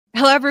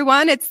Hello,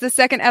 everyone. It's the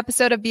second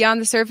episode of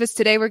Beyond the Surface.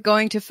 Today, we're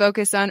going to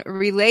focus on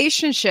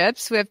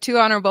relationships. We have two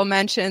honorable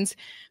mentions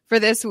for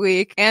this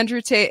week,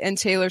 Andrew Tate and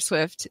Taylor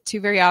Swift,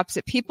 two very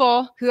opposite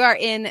people who are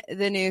in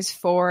the news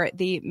for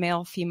the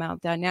male-female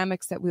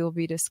dynamics that we will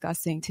be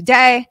discussing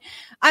today.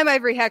 I'm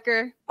Ivory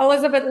Hecker.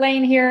 Elizabeth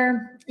Lane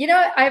here. You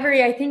know,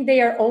 Ivory, I think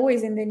they are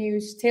always in the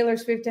news, Taylor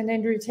Swift and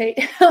Andrew Tate.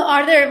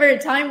 Are there ever a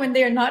time when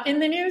they are not in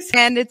the news?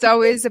 And it's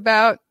always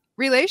about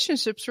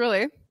relationships,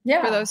 really,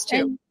 for those two.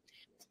 And,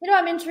 you know,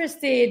 I'm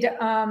interested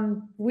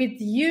with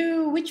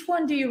you. Which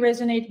one do you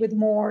resonate with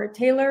more,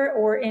 Taylor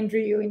or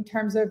Andrew, in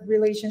terms of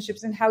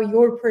relationships and how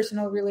your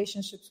personal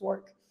relationships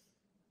work?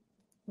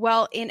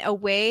 Well, in a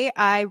way,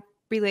 I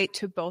relate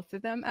to both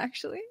of them,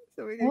 actually.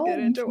 So we can get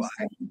into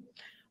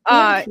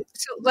why.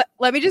 So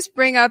let me just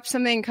bring up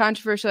something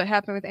controversial that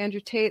happened with Andrew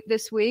Tate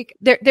this week.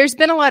 There's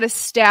been a lot of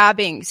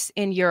stabbings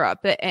in Europe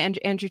that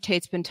Andrew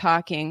Tate's been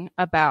talking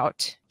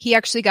about. He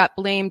actually got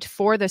blamed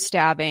for the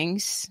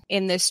stabbings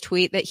in this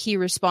tweet that he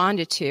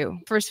responded to.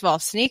 First of all,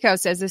 Sneeko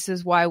says this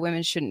is why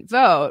women shouldn't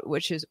vote,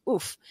 which is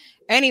oof.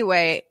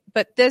 Anyway,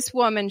 but this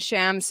woman,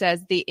 Sham,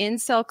 says the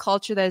incel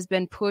culture that has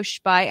been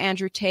pushed by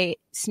Andrew Tate,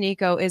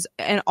 Sneeko,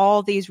 and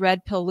all these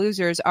red pill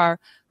losers are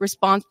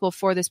responsible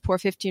for this poor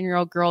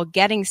 15-year-old girl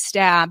getting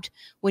stabbed.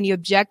 When you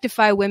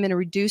objectify women and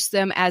reduce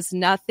them as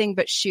nothing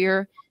but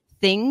sheer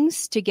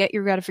things to get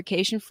your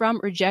gratification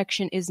from,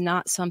 rejection is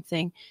not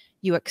something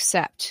you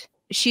accept.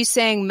 She's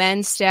saying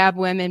men stab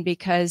women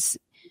because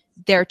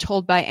they're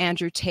told by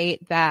Andrew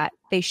Tate that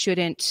they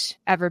shouldn't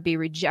ever be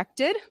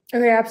rejected.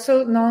 Okay,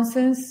 absolute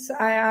nonsense.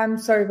 I'm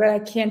sorry, but I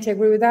can't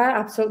agree with that.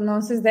 Absolute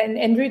nonsense. That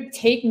Andrew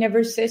Tate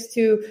never says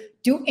to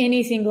do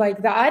anything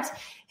like that.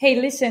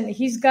 Hey, listen,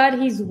 he's got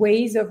his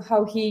ways of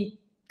how he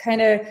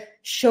kind of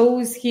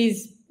shows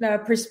his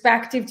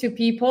perspective to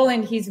people,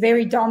 and he's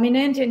very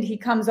dominant and he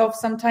comes off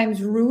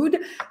sometimes rude,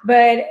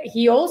 but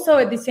he also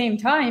at the same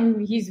time,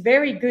 he's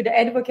very good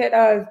advocate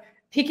of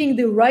picking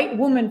the right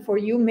woman for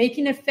you,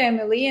 making a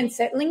family and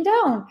settling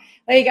down.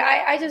 Like,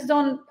 I just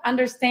don't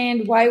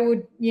understand why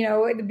would, you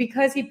know,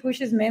 because he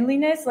pushes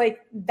manliness, like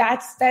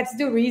that's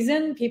the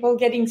reason people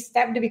getting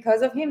stabbed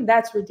because of him.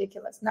 That's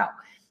ridiculous. No,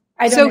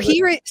 I don't.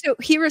 So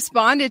he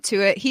responded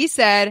to it. He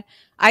said,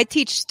 I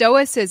teach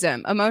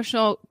stoicism,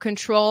 emotional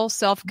control,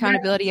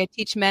 self-accountability. Yeah. I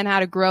teach men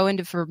how to grow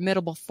into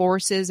formidable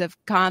forces of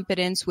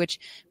competence, which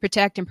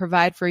protect and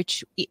provide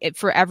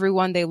for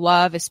everyone they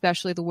love,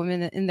 especially the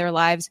women in their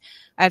lives.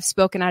 I've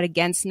spoken out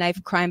against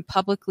knife crime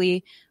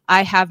publicly.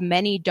 I have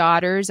many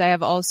daughters. I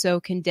have also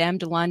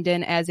condemned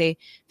London as a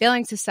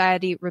failing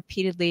society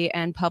repeatedly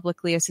and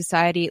publicly. A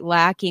society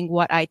lacking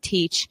what I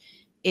teach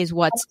is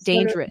what's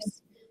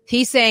dangerous.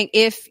 He's saying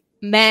if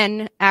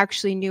men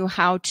actually knew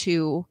how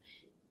to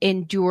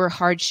endure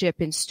hardship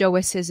and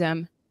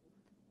stoicism,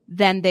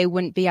 then they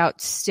wouldn't be out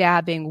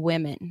stabbing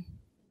women.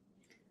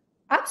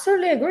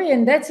 Absolutely agree.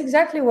 And that's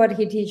exactly what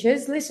he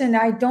teaches. Listen,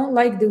 I don't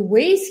like the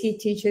ways he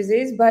teaches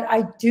this, but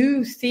I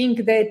do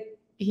think that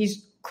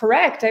he's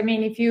correct. I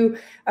mean, if you,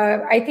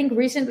 I think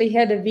recently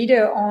had a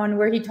video on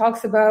where he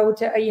talks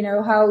about, you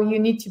know, how you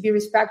need to be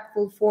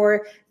respectful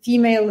for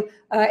female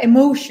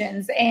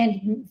emotions,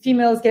 and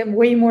females get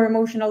way more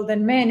emotional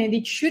than men. And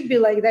it should be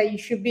like that. You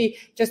should be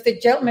just a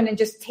gentleman and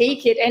just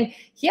take it. And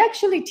he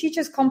actually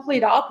teaches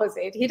complete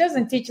opposite. He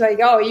doesn't teach like,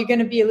 oh, you're going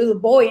to be a little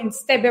boy and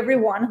stab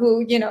everyone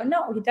who, you know,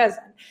 no, he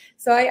doesn't.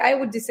 So I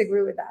would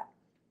disagree with that,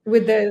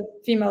 with the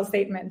female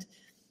statement.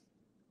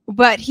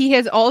 But he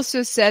has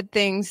also said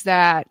things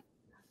that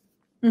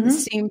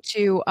seem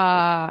to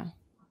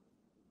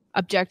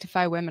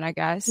objectify women, I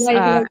guess.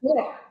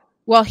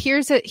 Well,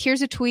 here's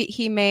a tweet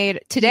he made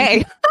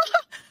today.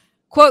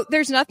 Quote,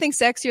 there's nothing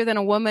sexier than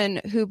a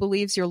woman who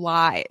believes your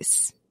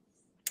lies,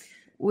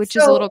 which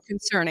is a little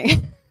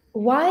concerning.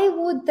 Why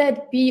would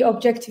that be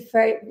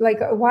objectified? Like,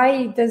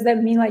 why does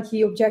that mean like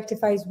he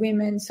objectifies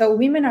women? So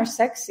women are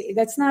sexy.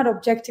 That's not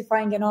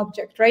objectifying an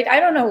object, right? I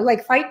don't know.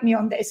 Like, fight me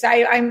on this.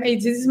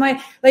 This is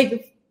my,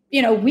 like,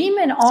 you know,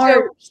 women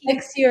are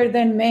sexier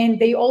than men.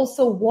 They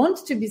also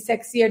want to be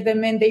sexier than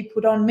men. They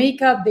put on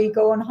makeup. They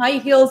go on high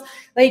heels.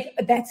 Like,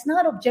 that's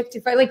not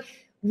objectify. Like,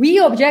 we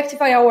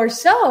objectify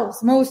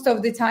ourselves most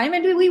of the time.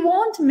 And we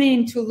want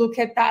men to look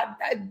at that,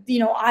 you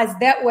know, as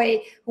that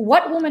way.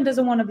 What woman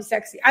doesn't want to be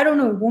sexy? I don't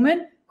know a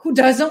woman who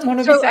doesn't want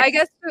to be sexy. So I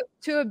guess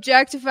to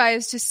objectify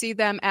is to see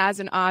them as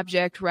an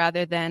object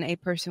rather than a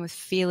person with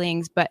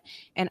feelings, but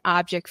an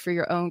object for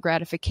your own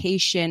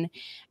gratification.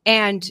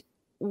 And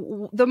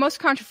the most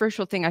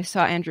controversial thing I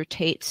saw Andrew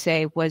Tate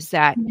say was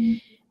that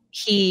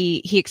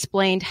he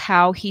explained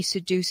how he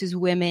seduces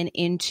women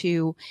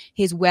into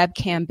his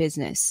webcam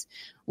business,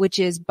 which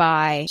is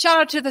by, shout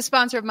out to the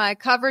sponsor of my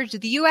coverage,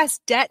 the U.S.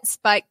 debt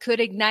spike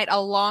could ignite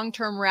a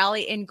long-term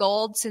rally in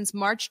gold. Since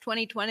March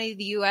 2020,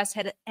 the U.S.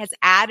 has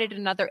added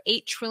another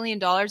 $8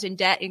 trillion in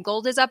debt, and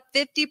gold is up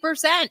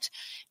 50%.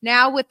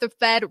 Now, with the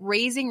Fed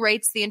raising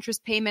rates, the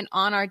interest payment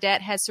on our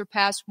debt has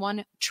surpassed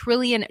 $1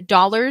 trillion.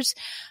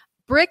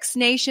 BRICS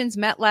nations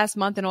met last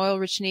month, and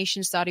oil-rich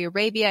nations Saudi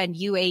Arabia and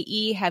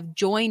UAE have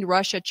joined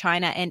Russia,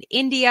 China, and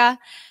India.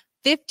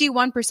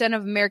 51%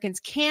 of Americans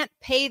can't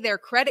pay their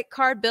credit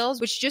card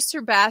bills, which just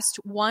surpassed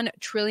 $1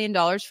 trillion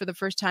for the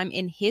first time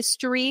in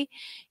history.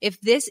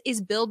 If this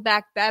is Build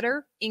Back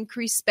Better,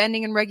 increased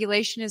spending and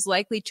regulation is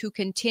likely to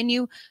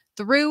continue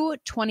through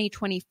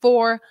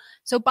 2024.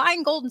 So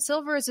buying gold and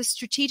silver is a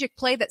strategic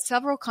play that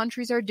several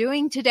countries are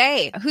doing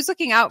today. Who's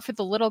looking out for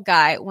the little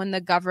guy when the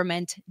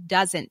government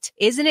doesn't?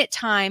 Isn't it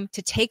time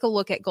to take a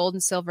look at gold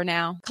and silver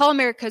now? Call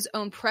America's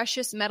own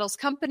precious metals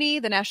company,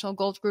 the National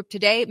Gold Group,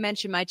 today.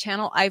 Mention my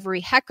channel,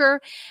 Ivory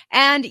Hecker,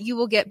 and you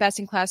will get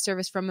best-in-class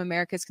service from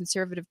America's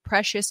conservative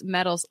precious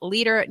metals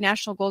leader.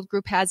 National Gold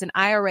Group has an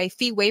IRA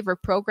fee waiver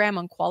program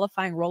on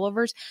qualifying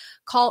rollovers.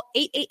 Call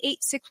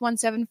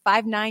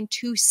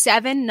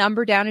 888-617-5927.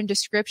 Number down in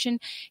description.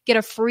 Get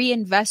a free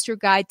investor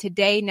guide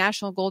today.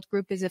 National Gold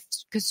Group is a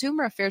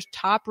Consumer Affairs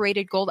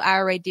top-rated gold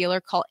IRA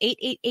dealer. Call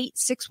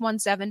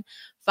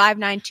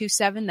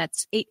 888-617-5927.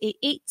 That's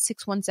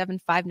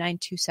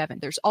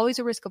 888-617-5927. There's always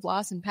a risk of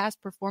loss, and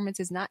past performance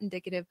is not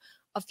indicative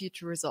of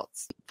future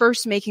results.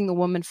 First, making the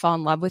woman fall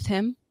in love with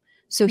him.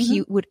 So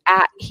he would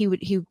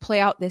play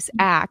out this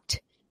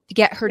act to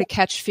get her to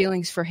catch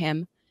feelings for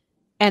him.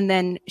 And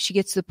then she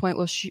gets to the point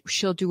where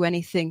she'll do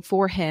anything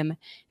for him,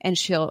 and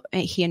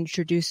he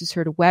introduces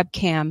her to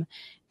webcam,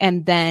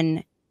 and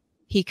then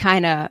he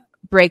kind of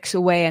breaks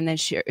away, and then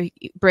she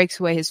breaks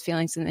away his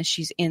feelings, and then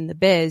she's in the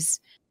biz.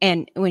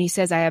 And when he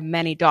says, I have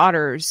many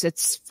daughters,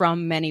 it's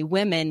from many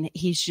women.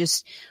 He's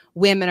just,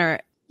 women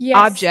are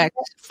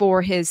objects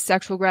for his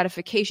sexual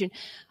gratification.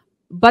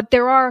 But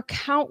there are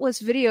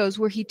countless videos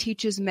where he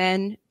teaches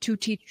men to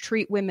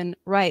treat women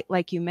right,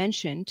 like you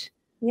mentioned.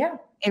 Yeah.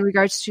 In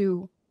regards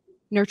to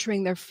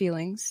nurturing their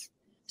feelings.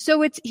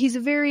 So he's a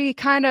very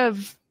kind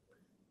of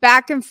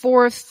back and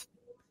forth,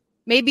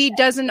 maybe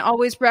doesn't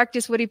always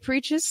practice what he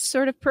preaches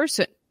sort of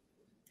person.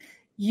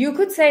 You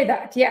could say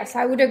that. Yes,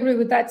 I would agree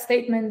with that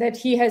statement that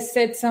he has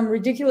said some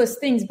ridiculous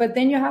things, but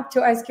then you have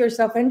to ask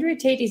yourself, Andrew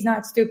Tate is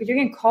not stupid. You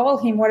can call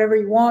him whatever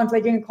you want.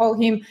 Like you can call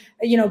him,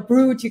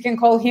 brute. You can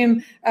call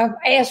him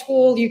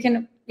asshole. You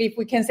can, if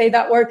we can say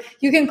that word,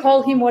 you can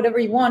call him whatever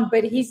you want,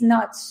 but he's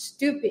not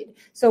stupid.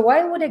 So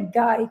why would a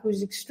guy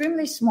who's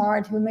extremely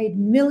smart, who made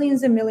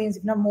millions and millions,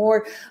 if not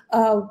more,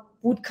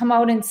 would come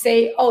out and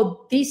say,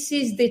 oh, this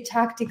is the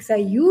tactics I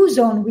use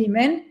on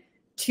women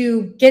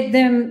to get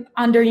them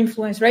under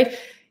influence, right?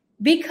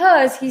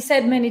 Because he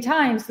said many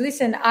times,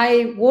 listen,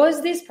 I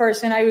was this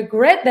person. I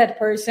regret that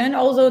person.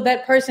 Although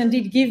that person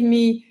did give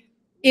me,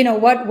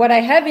 what I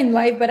have in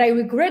life, but I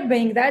regret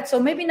being that. So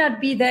maybe not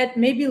be that,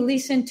 maybe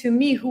listen to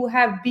me who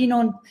has been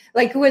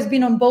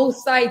on both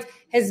sides,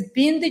 has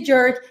been the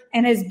jerk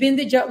and has been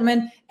the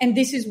gentleman. And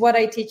this is what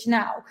I teach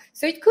now.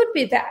 So it could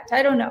be that.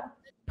 I don't know.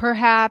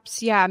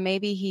 Perhaps. Yeah.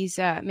 Maybe he's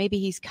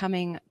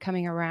coming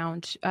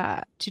around,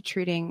 to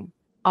treating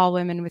all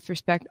women with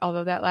respect.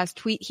 Although that last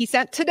tweet he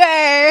sent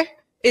today,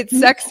 it's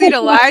sexy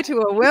to lie to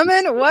a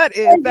woman. What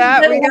is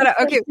that?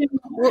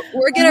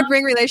 We're gonna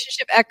bring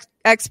relationship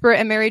expert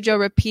and Mary Jo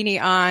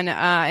Rapini on,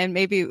 and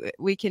maybe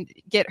we can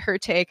get her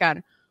take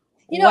on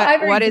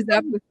what is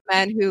up with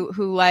men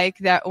who like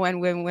that when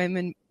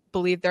women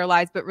believe their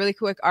lies. But really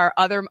quick, our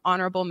other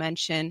honorable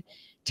mention,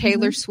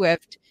 Taylor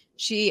Swift.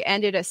 She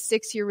ended a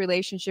 6-year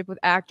relationship with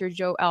actor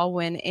Joe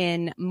Alwyn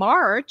in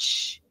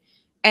March.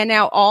 And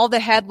now all the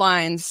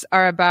headlines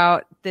are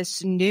about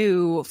this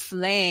new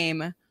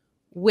flame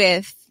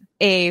with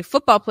a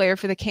football player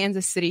for the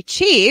Kansas City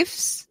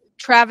Chiefs,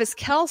 Travis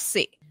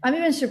Kelce. I'm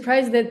even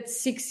surprised that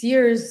 6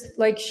 years,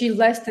 she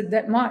lasted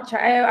that much.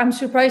 I'm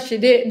surprised she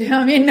did.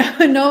 I mean,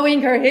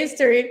 knowing her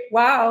history,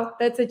 wow,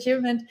 that's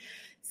achievement.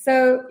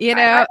 So,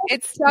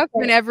 it's tough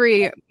when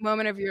every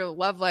moment of your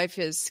love life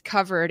is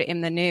covered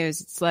in the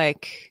news. It's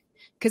like,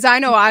 because I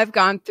know I've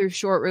gone through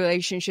short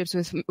relationships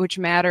which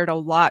mattered a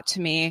lot to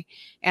me,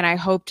 and I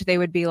hoped they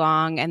would be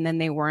long, and then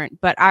they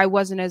weren't. But I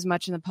wasn't as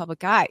much in the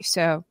public eye.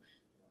 So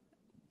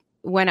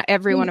when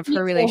every one of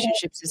her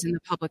relationships is in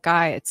the public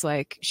eye, it's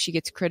like she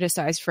gets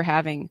criticized for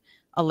having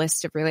a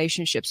list of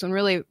relationships when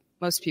really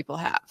most people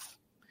have.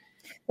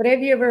 But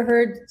have you ever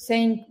heard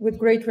saying with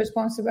great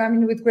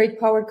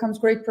power comes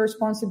great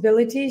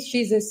responsibility?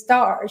 She's a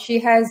star. She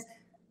has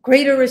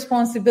greater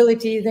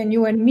responsibility than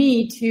you and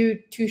me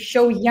to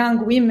show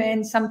young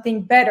women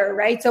something better,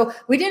 right? So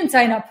we didn't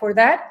sign up for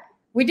that.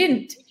 We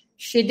didn't.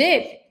 She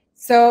did.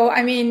 So,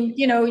 I mean,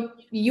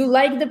 you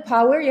like the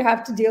power, you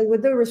have to deal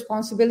with the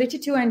responsibility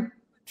too. And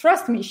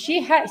trust me,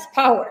 she has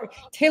power.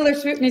 Taylor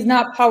Swift is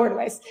not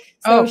powerless.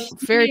 So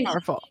very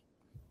powerful.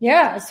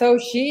 Yeah. So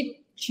she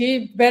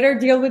better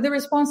deal with the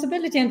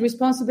responsibility, and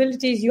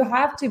responsibilities. You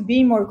have to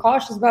be more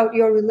cautious about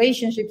your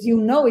relationships.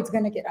 It's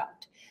going to get out.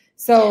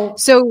 So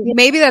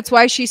maybe that's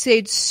why she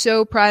stayed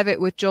so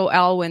private with Joel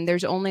Alwyn.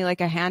 There's only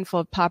a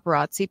handful of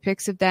paparazzi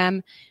pics of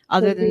them.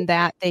 Other than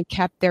that, they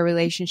kept their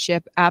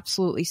relationship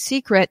absolutely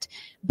secret.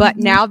 But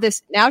now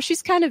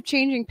she's kind of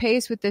changing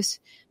pace with this.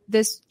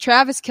 This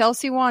Travis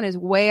Kelce one is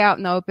way out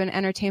in the open.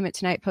 Entertainment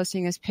Tonight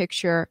posting this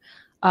picture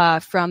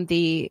from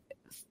the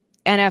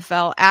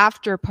NFL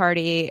after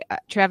party,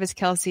 Travis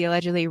Kelce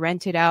allegedly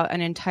rented out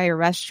an entire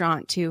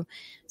restaurant to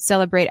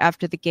celebrate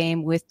after the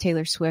game with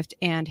Taylor Swift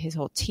and his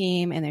whole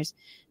team. And there's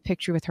a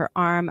picture with her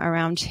arm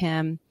around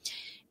him.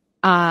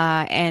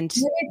 And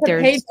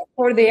there's a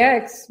for the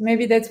ex.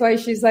 Maybe that's why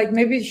she's like,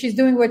 maybe she's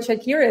doing what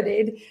Shakira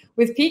did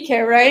with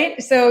Piqué,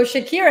 right? So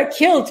Shakira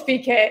killed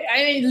Piqué.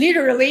 I mean,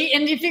 literally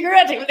and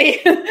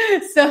figuratively.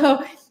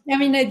 So, I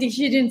mean, I think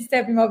she didn't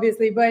step him,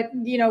 obviously, but,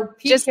 Piqué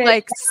just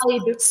like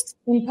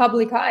in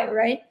public eye,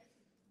 right?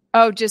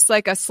 Oh, just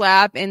like a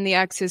slap in the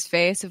ex's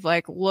face of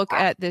like, look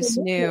at this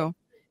new.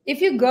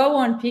 If you go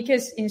on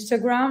Piqué's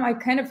Instagram, I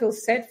kind of feel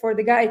sad for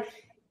the guy.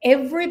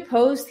 Every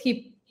post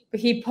he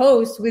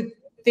posts with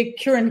the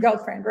current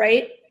girlfriend,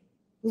 right?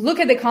 Look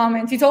at the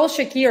comments. It's all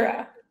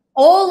Shakira.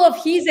 All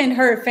of his and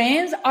her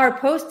fans are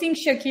posting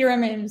Shakira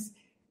memes.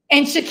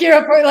 And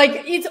Shakira,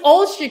 like, it's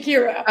all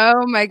Shakira.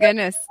 Oh, my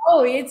goodness.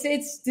 Oh,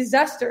 it's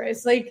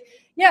disastrous. Like,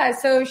 yeah,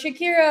 so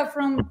Shakira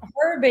from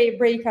her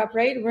breakup,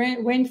 right,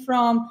 went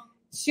from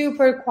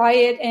super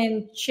quiet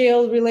and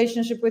chill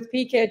relationship with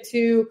Piqué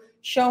to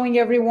showing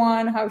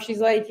everyone how she's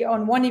like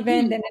on one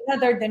event, then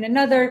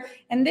another.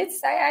 And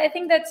I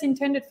think that's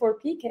intended for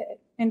Piqué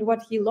and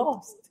what he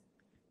lost.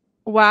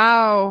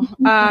 Wow.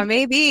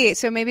 Maybe.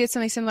 So maybe it's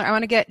something similar. I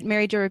want to get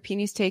Mary Jo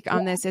Rapini's take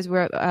on this as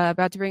we're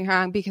about to bring her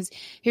on, because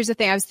here's the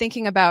thing. I was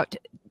thinking about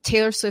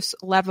Taylor Swift's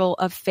level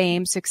of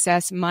fame,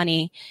 success,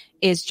 money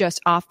is just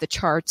off the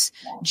charts.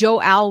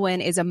 Joe Alwyn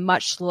is a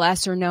much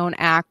lesser known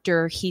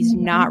actor. He's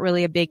not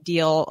really a big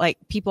deal. Like,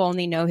 people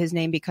only know his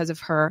name because of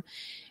her.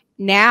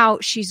 Now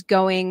she's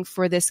going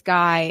for this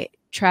guy,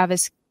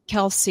 Travis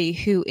Kelce,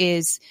 who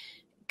is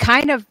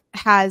kind of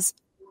has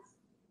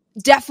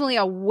definitely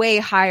a way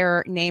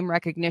higher name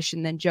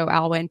recognition than Joe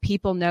Alwyn.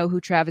 People know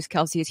who Travis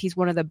Kelce is. He's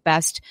one of the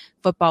best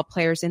football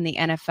players in the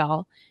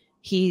NFL.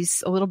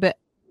 He's a little bit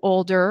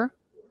older,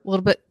 a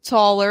little bit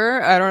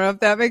taller. I don't know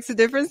if that makes a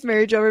difference.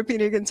 Mary Jo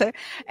Rapini can say.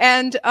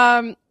 And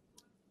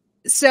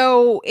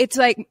so it's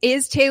like,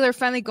 is Taylor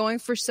finally going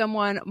for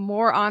someone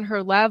more on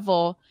her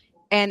level?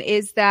 And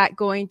is that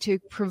going to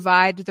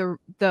provide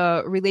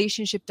the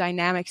relationship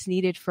dynamics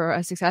needed for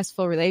a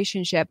successful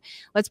relationship?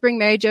 Let's bring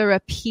Mary Jo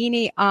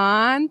Rapini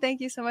on. Thank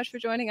you so much for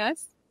joining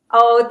us.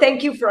 Oh,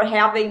 thank you for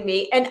having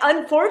me. And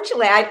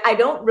unfortunately, I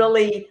don't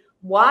really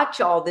watch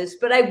all this,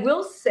 but I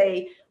will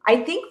say, I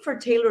think for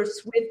Taylor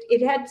Swift,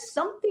 it had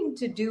something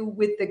to do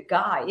with the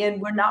guy,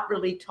 and we're not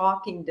really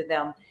talking to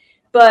them.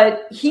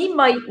 But he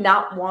might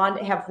not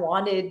have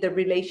wanted the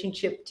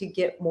relationship to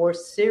get more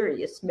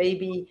serious.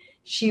 Maybe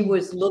she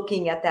was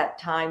looking at that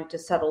time to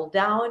settle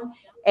down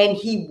and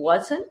he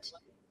wasn't.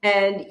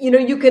 And,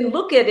 you can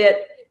look at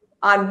it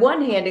on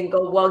one hand and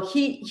go, well,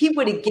 he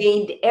would have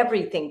gained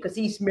everything because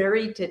he's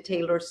married to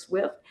Taylor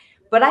Swift.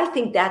 But I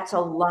think that's a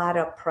lot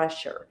of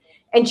pressure.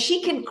 And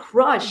she can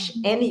crush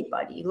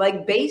anybody.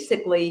 Like,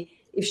 basically,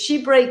 if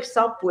she breaks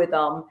up with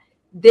them,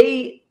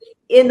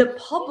 in the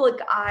public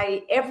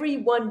eye,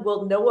 everyone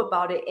will know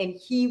about it, and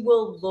he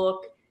will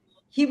look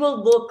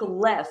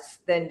less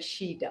than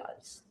she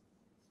does.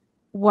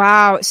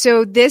 Wow.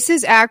 So this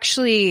is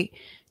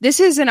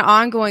an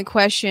ongoing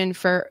question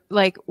for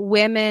like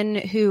women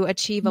who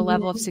achieve a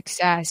level of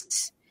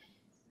success.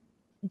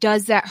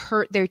 Does that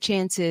hurt their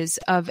chances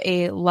of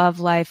a love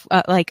life,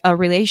 like a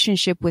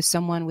relationship with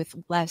someone with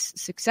less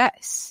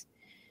success?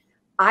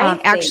 I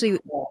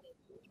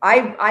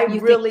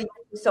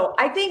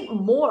think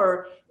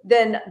more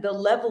than the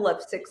level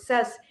of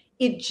success,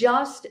 it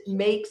just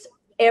makes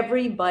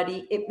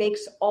it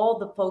makes all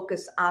the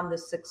focus on the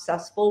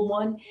successful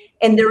one,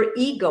 and their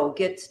ego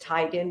gets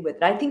tied in with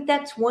it. I think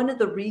that's one of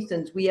the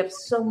reasons we have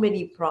so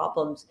many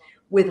problems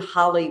with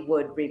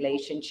Hollywood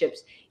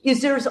relationships,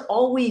 is there's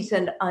always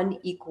an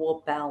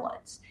unequal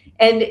balance.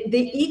 And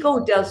the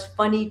ego does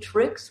funny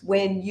tricks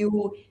when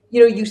you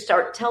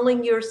start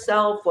telling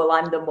yourself, well,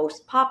 I'm the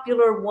most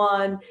popular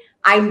one,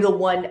 I'm the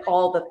one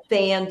all the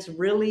fans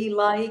really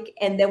like.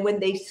 And then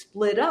when they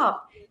split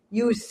up,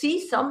 you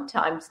see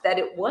sometimes that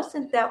it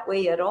wasn't that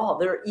way at all.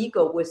 Their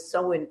ego was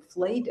so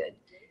inflated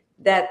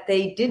that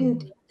they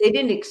didn't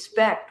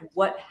expect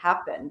what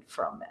happened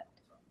from it.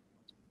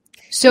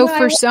 So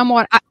for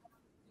someone,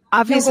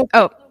 obviously,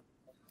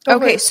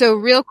 so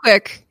real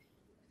quick,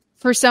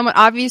 for someone,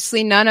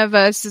 obviously none of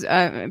us,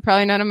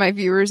 probably none of my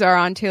viewers are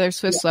on Taylor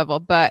Swift's level,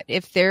 but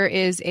if there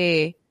is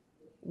a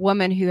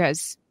woman who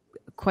has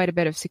quite a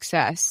bit of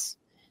success,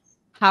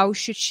 how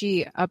should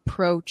she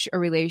approach a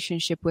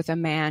relationship with a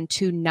man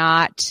to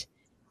not,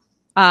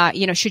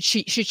 should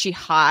she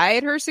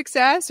hide her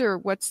success, or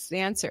what's the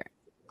answer?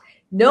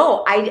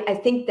 No, I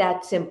think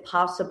that's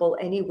impossible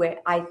anyway.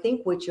 I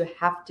think what you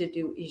have to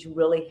do is you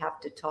really have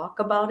to talk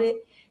about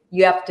it.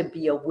 You have to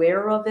be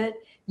aware of it.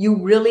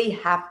 You really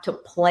have to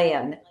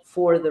plan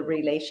for the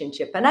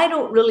relationship. And I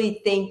don't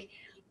really think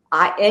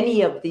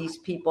any of these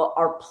people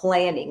are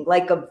planning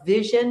like a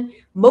vision.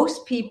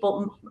 Most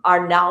people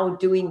are now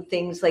doing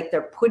things like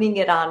they're putting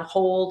it on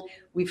hold.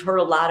 We've heard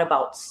a lot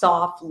about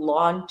soft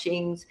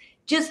launchings.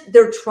 Just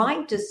they're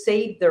trying to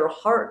save their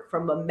heart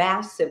from a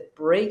massive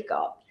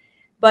breakup.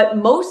 But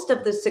most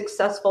of the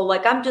successful,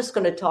 like I'm just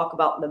going to talk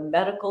about the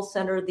medical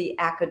center, the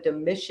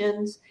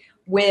academicians,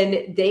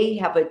 when they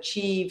have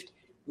achieved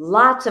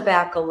lots of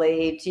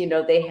accolades,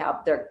 they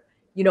have their,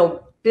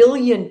 $1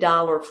 billion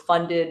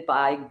funded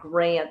by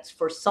grants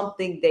for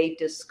something they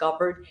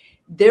discovered.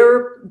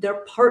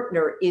 Their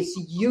partner is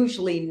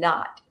usually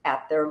not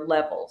at their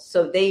level.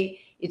 So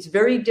it's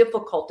very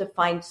difficult to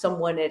find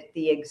someone at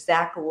the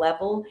exact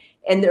level.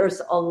 And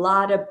there's a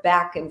lot of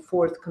back and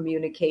forth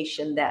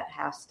communication that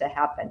has to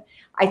happen.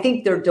 I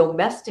think their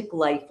domestic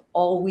life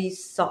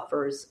always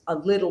suffers a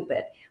little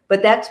bit,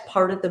 but that's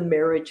part of the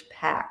marriage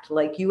pact.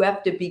 Like you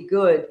have to be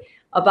good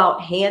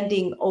about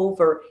handing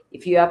over.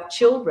 If you have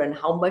children,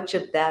 how much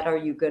of that are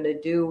you going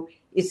to do?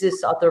 Is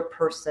this other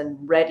person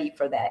ready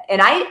for that? And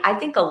I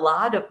think a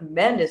lot of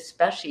men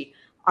especially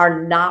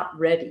are not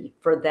ready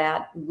for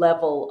that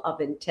level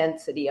of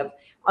intensity of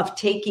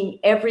taking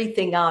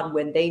everything on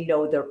when they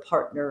know their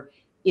partner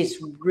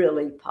is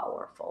really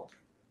powerful.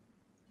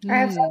 I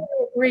absolutely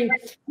agree.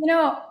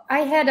 I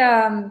had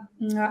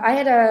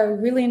a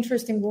really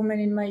interesting woman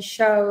in my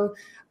show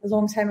a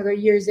long time ago,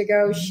 years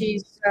ago.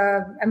 She's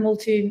a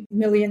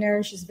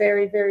multi-millionaire. She's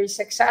very, very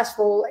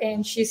successful,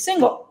 and she's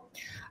single.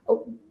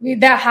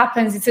 That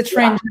happens. It's a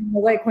trend,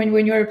 like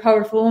when you're a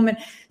powerful woman.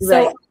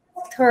 So I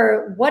asked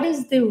her, what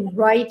is the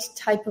right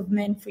type of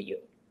man for you?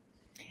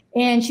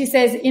 And she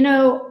says,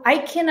 I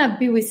cannot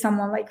be with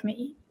someone like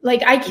me.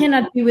 Like I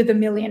cannot be with a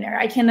millionaire.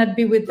 I cannot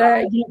be with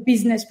a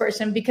business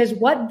person, because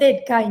what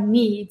that guy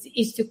needs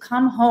is to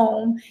come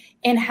home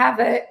and have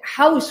a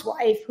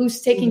housewife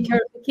who's taking care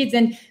of the kids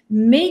and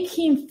make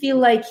him feel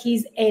like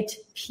he's at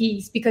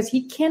peace, because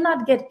he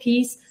cannot get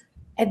peace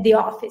at the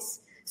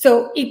office.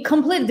 So it's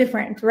completely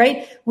different,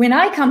 right? When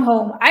I come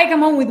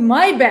home with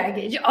my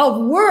baggage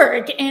of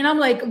work and I'm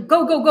like,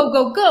 go, go, go,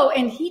 go, go.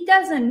 And he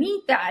doesn't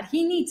need that.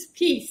 He needs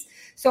peace.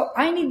 So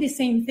I need the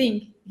same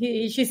thing,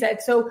 she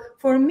said. So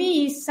for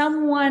me,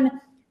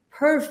 someone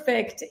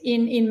perfect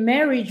in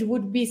marriage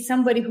would be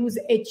somebody who's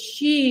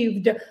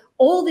achieved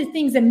all the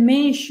things that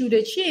men should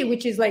achieve,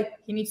 which is like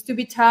he needs to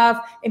be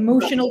tough,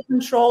 emotional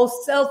control,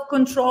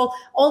 self-control,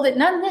 all that.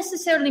 Not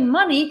necessarily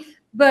money,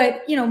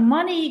 but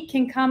money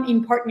can come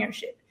in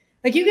partnership.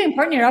 Like you can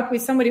partner up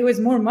with somebody who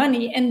has more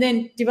money and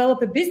then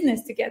develop a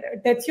business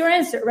together. That's your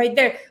answer right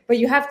there. But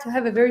you have to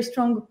have a very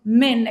strong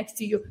man next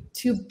to you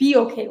to be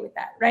okay with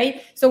that,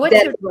 right? So what's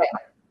your right.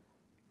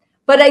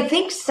 But I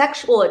think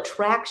sexual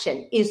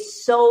attraction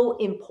is so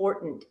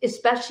important,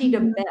 especially to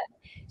men.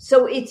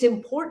 So it's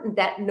important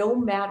that no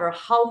matter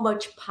how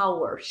much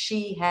power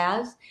she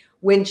has,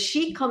 when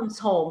she comes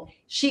home,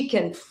 she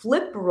can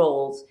flip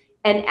roles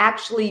and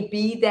actually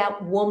be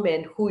that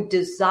woman who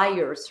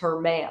desires her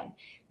man.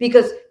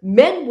 Because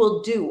men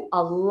will do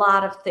a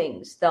lot of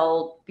things.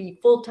 They'll be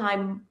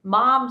full-time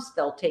moms.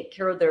 They'll take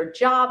care of their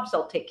jobs.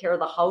 They'll take care of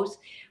the house.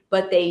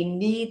 But they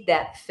need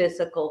that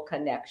physical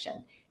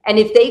connection. And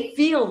if they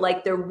feel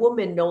like their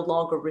woman no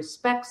longer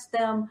respects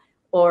them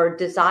or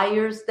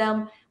desires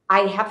them, I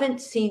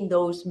haven't seen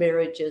those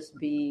marriages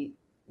be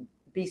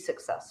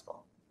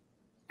successful.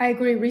 I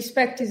agree.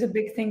 Respect is a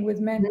big thing with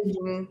men.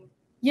 Mm-hmm.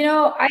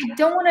 I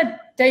don't want to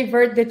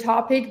divert the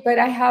topic, but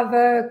I have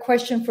a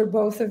question for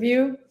both of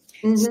you.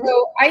 Mm-hmm.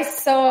 So I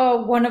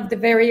saw one of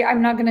the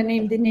I'm not going to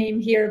name the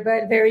name here,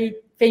 but very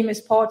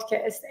famous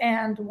podcast.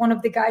 And one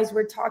of the guys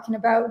were talking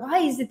about, why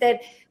is it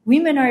that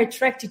women are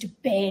attracted to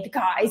bad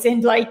guys?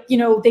 And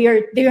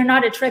they are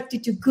not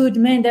attracted to good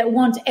men that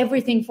want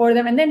everything for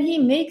them. And then he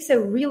makes a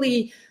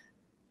really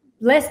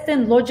less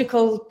than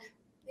logical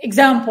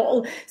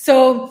example.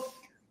 So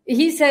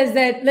he says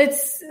that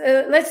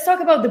let's talk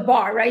about the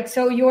bar, right?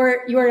 So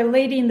you're a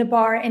lady in the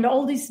bar, and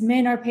all these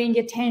men are paying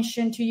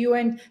attention to you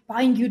and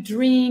buying you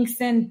drinks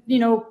and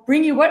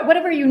bring you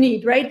whatever you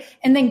need, right?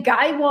 And then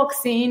guy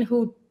walks in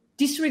who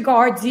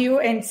disregards you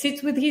and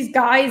sits with his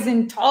guys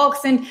and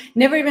talks and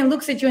never even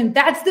looks at you, and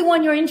that's the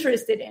one you're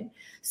interested in.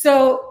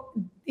 So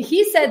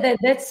he said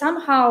that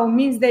somehow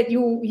means that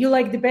you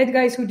like the bad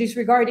guys who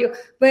disregard you.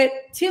 But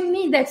to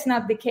me, that's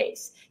not the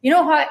case. You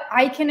know how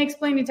I can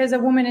explain it as a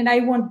woman, and I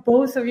want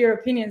both of your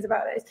opinions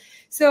about this.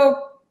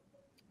 So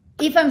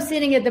if I'm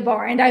sitting at the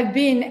bar, and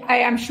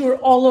I'm sure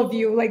all of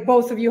you, like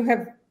both of you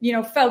have,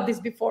 felt this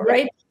before,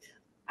 right?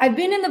 I've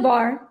been in the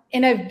bar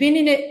and I've been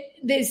in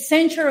the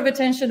center of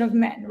attention of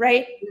men,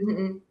 right?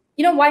 Mm-hmm.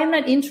 You know why I'm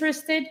not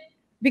interested?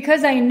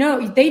 Because I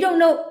know they don't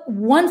know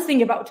one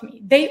thing about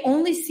me. They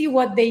only see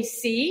what they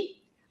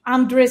see.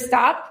 I'm dressed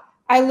up.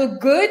 I look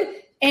good.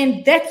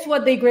 And that's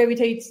what they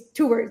gravitate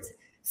towards.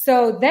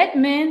 So that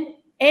man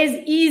as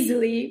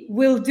easily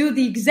will do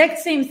the exact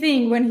same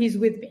thing when he's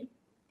with me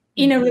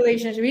in a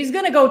relationship. He's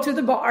going to go to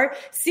the bar,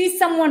 see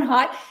someone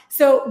hot.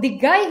 So the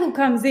guy who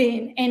comes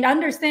in and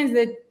understands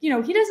that,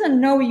 he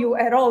doesn't know you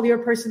at all, your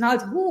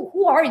personality.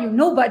 Who are you?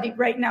 Nobody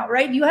right now,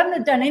 right? You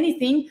haven't done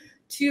anything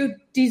to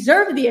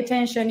deserve the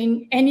attention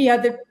in any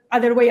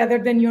other way other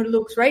than your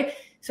looks, right?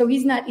 So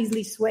he's not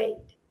easily swayed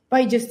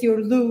by just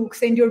your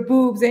looks and your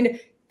boobs. And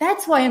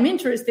that's why I'm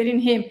interested in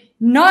him.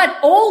 Not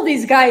all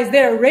these guys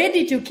that are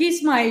ready to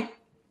kiss my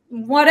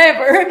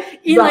whatever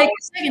in like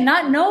a second,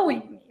 not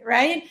knowing me,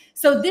 right?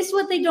 So this is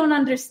what they don't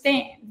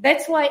understand.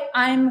 That's why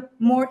I'm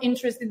more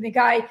interested in the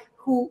guy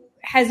who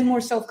has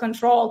more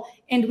self-control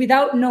and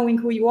without knowing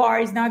who you are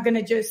is not going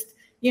to just,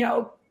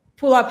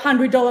 pull up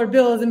 $100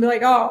 bills and be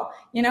like, oh,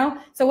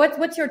 So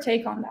what's your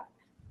take on that?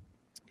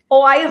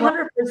 Oh, I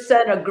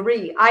 100%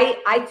 agree.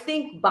 I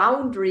think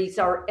boundaries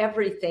are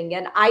everything.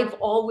 And I've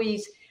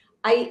always,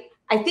 I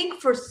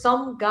think for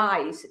some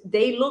guys,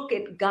 they look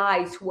at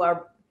guys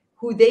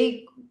who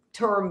they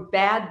term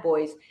bad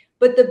boys,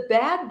 but the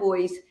bad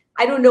boys,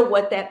 I don't know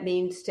what that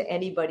means to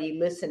anybody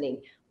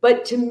listening,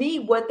 but to me,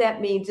 what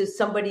that means is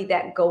somebody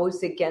that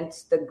goes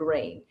against the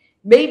grain,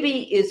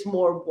 maybe is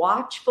more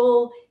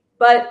watchful,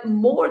 but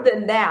more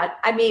than that,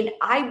 I mean,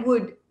 I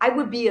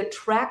would be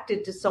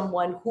attracted to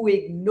someone who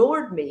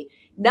ignored me,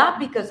 not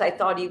because I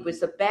thought he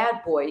was a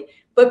bad boy,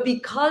 but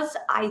because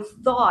I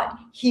thought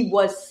he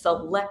was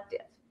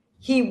selective.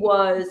 He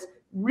was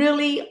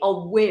really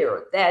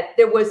aware that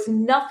there was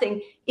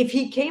nothing. If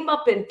he came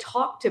up and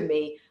talked to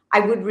me,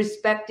 I would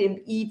respect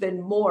him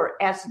even more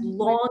as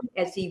long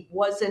as he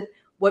wasn't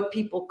what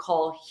people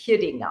call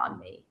hitting on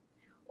me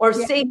or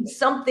saying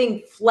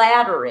something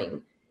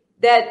flattering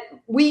that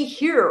we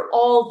hear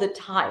all the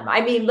time. I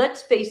mean,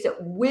 let's face it,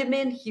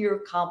 women hear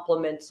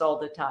compliments all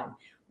the time,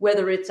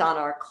 whether it's on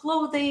our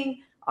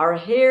clothing, our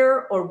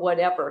hair, or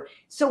whatever.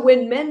 So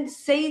when men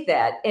say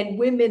that and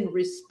women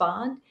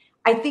respond,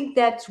 I think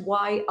that's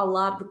why a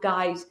lot of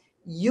guys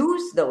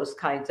use those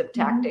kinds of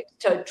tactics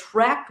to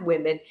attract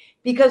women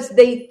because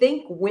they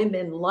think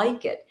women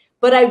like it.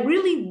 But I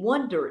really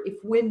wonder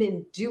if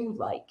women do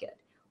like it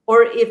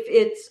or if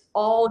it's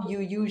all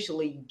you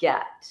usually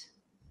get.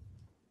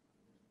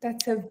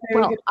 That's a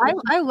very good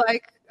question.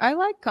 I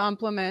like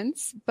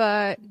compliments,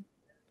 but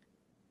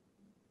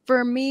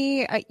for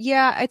me, I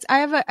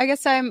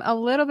guess I'm a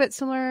little bit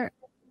similar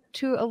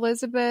to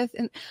Elizabeth,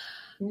 and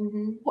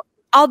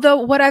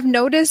although what I've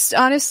noticed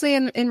honestly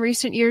in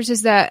recent years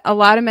is that a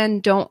lot of men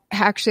don't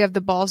actually have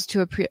the balls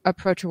to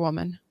approach a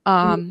woman,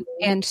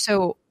 and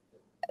so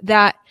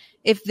that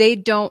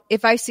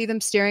if I see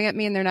them staring at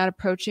me and they're not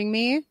approaching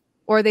me,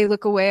 or they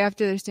look away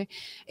after they're staring,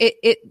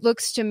 it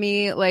looks to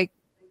me like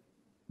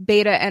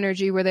beta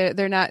energy where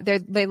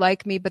they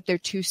like me, but they're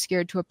too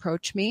scared to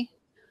approach me,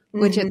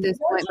 which at this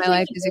point in my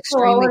life is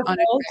extremely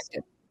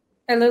unattractive.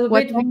 A little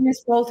bit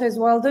women's fault as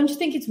well. Don't you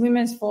think it's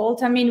women's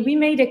fault? I mean, we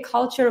made a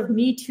culture of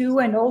Me Too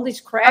and all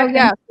this crap. Oh,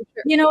 yeah.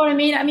 You know what I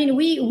mean? I mean,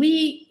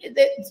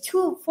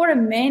 for a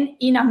man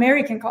in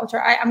American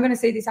culture, I'm going to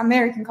say this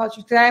American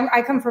culture because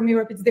I come from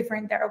Europe. It's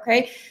different there.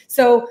 Okay.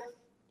 So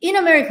in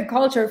American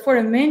culture, for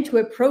a man to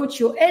approach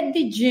you at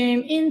the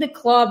gym, in the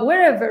club,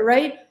 wherever,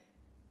 right?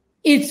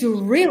 It's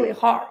really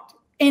hard.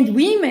 And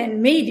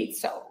women made it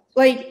so.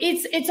 Like,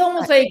 it's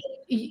almost like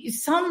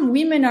some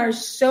women are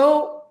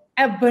so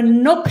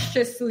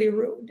obnoxiously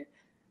rude.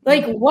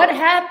 Like, what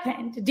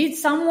happened? Did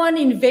someone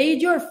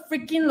invade your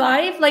freaking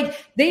life? Like,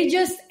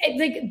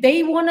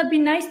 they want to be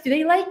nice to you.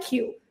 They like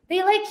you.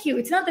 They like you.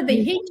 It's not that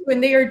they hate you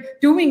and they are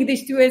doing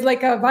this to you as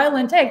like a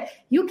violent act.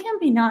 You can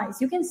be nice.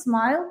 You can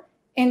smile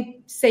and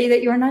say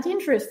that you're not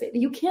interested.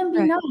 You can be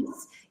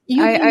nice.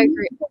 I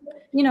agree.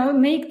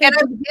 Make that.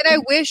 And I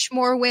wish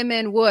more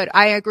women would.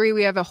 I agree.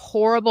 We have a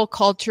horrible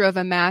culture of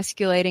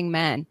emasculating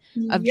men,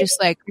 of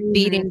just like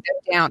beating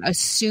them down,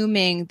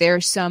 assuming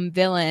there's some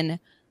villain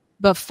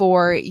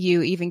before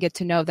you even get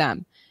to know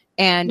them.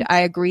 And I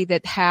agree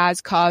that has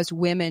caused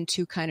women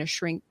to kind of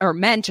shrink, or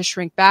men to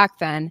shrink back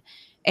then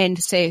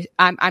and say,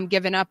 I'm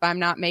giving up. I'm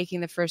not making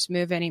the first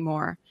move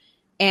anymore.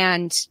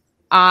 And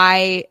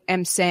I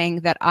am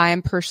saying that I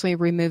am personally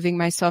removing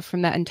myself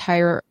from that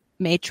entire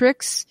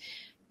matrix.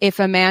 If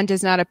a man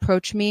does not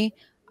approach me,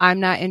 I'm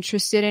not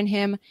interested in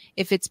him.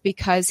 If it's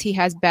because he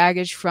has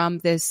baggage from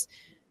this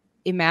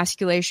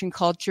emasculation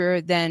culture,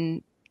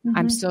 then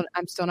I'm still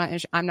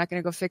not. I'm not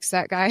going to go fix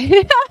that guy.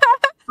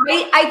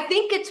 I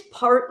think it's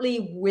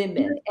partly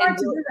women and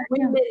what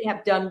women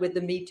have done with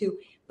the Me Too,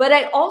 but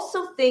I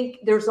also think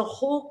there's a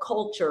whole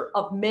culture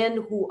of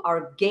men who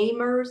are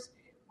gamers,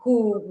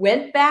 who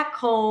went back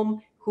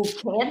home, who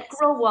can't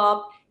grow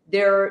up.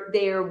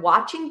 They're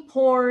watching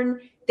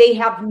porn. They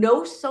have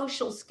no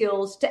social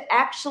skills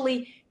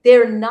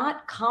they're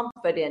not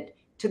confident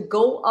to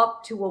go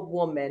up to a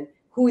woman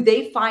who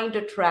they find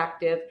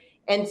attractive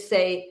and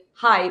say,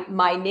 hi,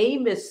 my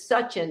name is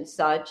such and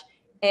such.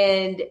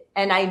 And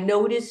I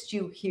noticed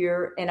you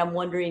here and I'm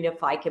wondering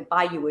if I can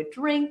buy you a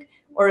drink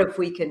or if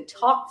we can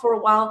talk for a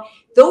while.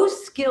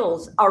 Those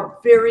skills are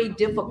very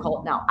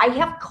difficult now. I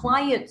have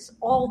clients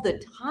all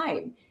the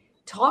time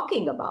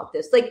talking about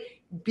this,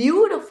 like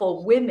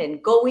beautiful women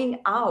going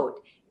out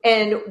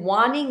and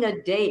wanting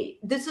a date.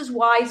 This is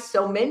why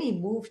so many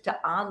move to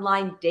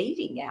online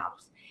dating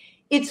apps.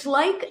 It's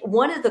like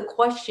one of the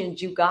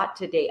questions you got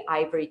today,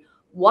 Ivory.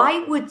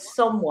 Why would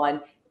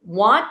someone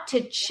want to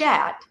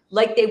chat,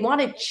 like they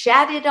want to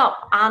chat it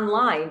up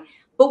online,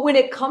 but when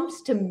it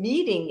comes to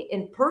meeting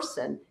in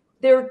person,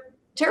 they're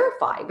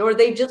terrified or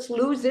they just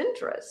lose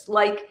interest?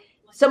 Like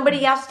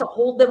somebody has to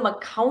hold them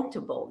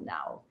accountable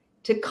now.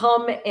 to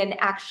come and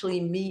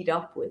actually meet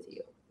up with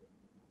you.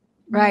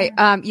 Right.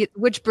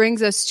 Which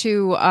brings us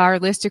to our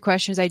list of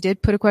questions. I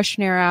did put a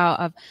questionnaire out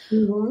of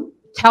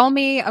tell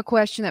me a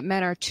question that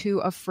men are too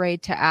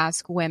afraid to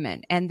ask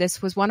women. And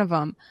this was one of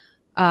them.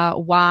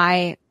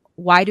 Why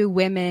do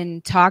women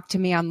talk to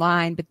me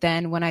online, but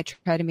then when I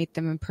try to meet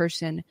them in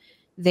person,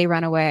 they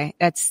run away?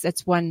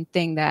 That's one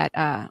thing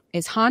that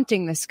is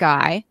haunting this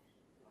guy.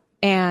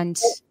 And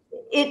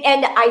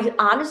I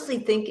honestly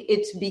think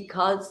it's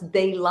because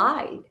they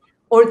lied.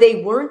 Or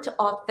they weren't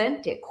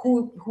authentic,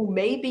 who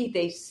maybe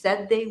they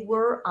said they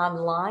were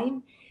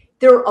online.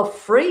 They're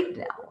afraid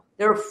now.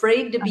 They're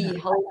afraid to be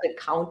held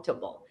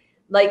accountable.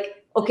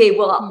 Like, okay,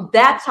 well,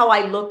 that's how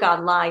I look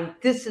online.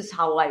 This is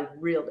how I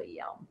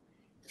really am.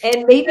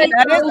 And maybe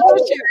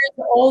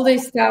all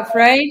this stuff,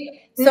 right?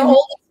 So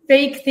all the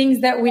fake things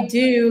that we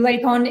do,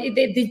 like on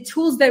the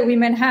tools that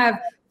women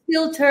have,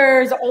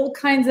 filters, all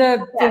kinds of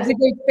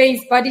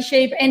face, body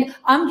shape. And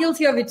I'm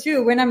guilty of it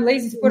too. When I'm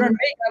lazy to put on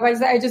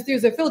makeup, I just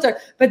use a filter,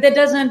 but that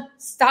doesn't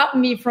stop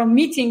me from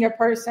meeting a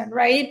person.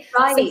 Right.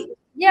 Right.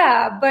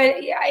 So,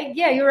 but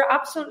you're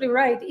absolutely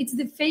right. It's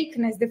the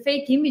fakeness, the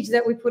fake image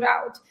that we put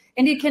out,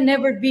 and it can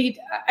never beat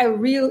a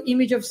real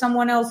image of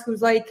someone else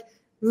who's like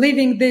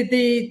living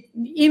the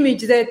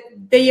image that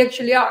they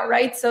actually are.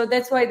 Right. So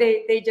that's why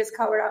they just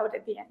cover out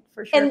at the end,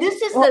 for sure. And this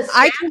is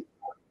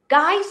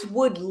guys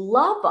would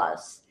love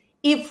us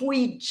if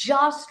we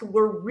just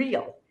were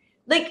real.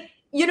 Like,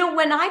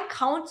 when I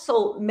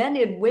counsel men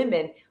and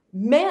women,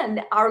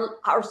 men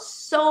are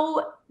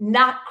so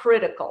not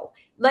critical.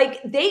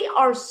 Like, they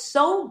are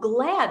so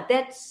glad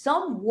that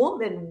some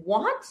woman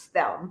wants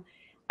them.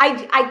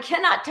 I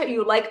cannot tell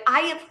you, like, I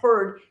have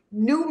heard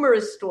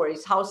numerous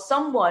stories how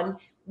someone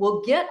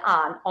will get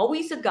on,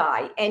 always a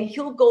guy, and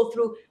he'll go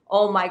through,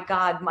 oh my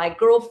God, my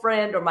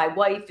girlfriend or my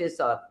wife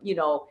is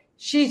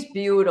she's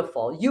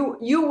beautiful.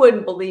 You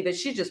wouldn't believe it.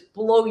 She just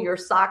blow your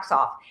socks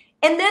off.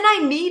 And then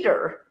I meet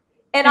her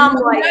and I'm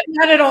like,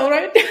 not at all,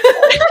 right?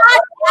 Not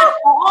at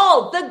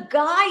all. The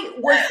guy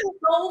was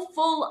so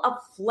full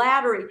of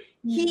flattery.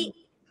 He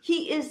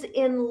is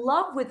in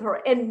love with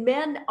her, and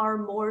men are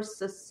more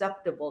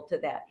susceptible to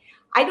that.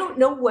 I don't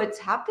know what's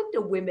happened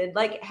to women.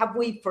 Like, have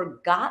we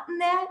forgotten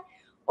that?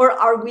 Or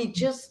are we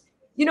just,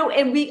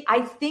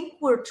 I think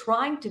we're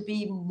trying to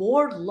be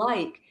more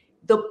like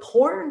the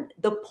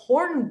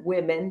porn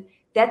women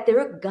that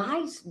their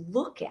guys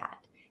look at.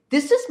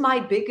 This is my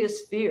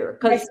biggest fear,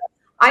 because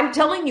I'm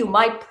telling you,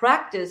 my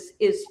practice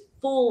is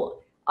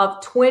full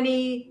of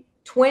 20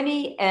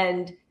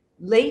 and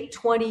late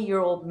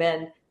 20-year-old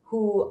men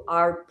who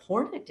are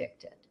porn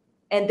addicted,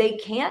 and they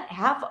can't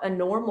have a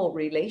normal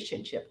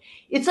relationship.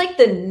 It's like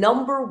the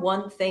number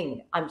one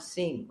thing I'm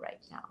seeing right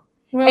now.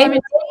 Well,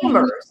 and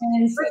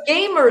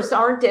gamers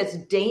aren't as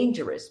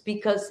dangerous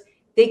because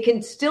they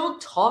can still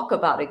talk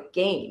about a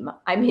game.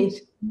 I mean,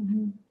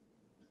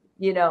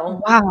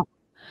 Wow.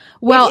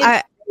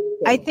 Well,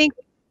 I think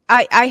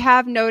I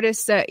have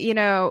noticed that,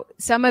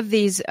 some of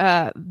these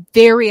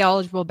very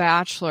eligible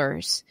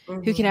bachelors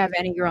who can have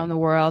any girl in the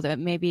world,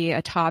 maybe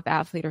a top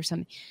athlete or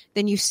something,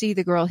 then you see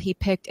the girl he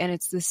picked, and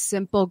it's this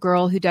simple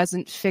girl who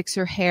doesn't fix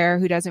her hair,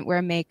 who doesn't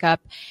wear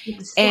makeup.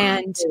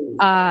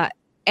 Exactly.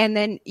 And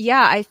then,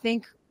 I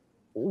think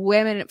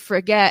women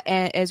forget,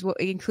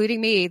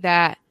 including me,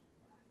 that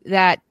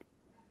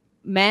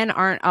men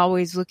aren't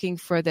always looking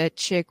for the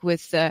chick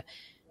with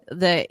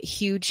the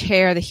huge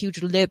hair, the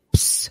huge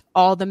lips,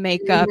 all the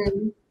makeup.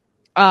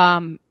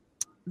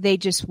 They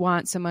just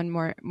want someone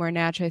more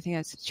natural. I think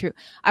that's true.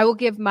 I will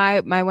give my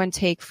one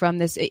take from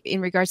this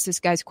in regards to this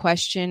guy's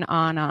question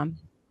on,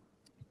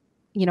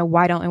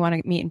 why don't I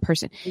want to meet in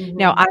person?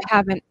 Now, I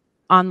haven't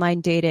online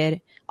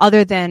dated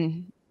other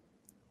than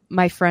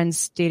my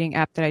friend's dating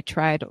app that I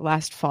tried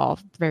last fall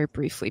very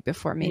briefly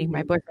before meeting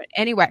my boyfriend.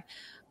 Anyway,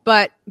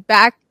 but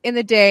back in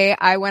the day,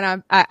 I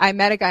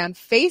met a guy on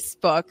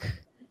Facebook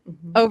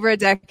over a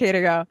decade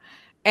ago,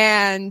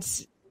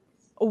 and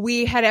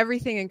we had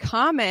everything in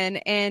common,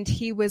 and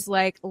he was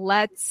like,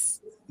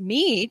 let's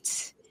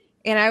meet.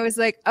 And I was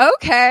like,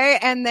 okay.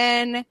 And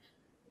then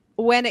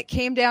when it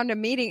came down to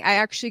meeting, I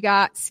actually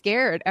got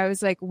scared. I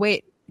was like,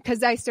 wait,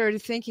 because I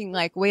started thinking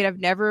like, wait, I've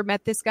never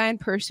met this guy in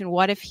person.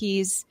 What if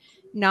he's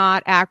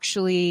not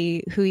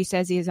actually who he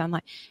says he is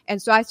online?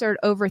 And so I started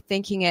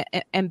overthinking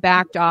it and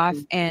backed off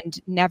and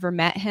never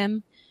met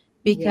him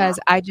because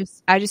I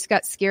just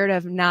got scared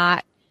of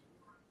not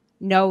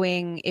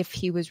knowing if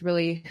he was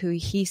really who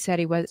he said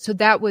he was. So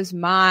that's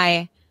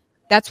why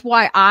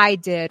I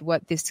did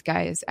what this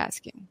guy is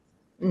asking.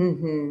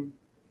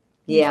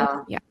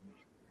 Yeah.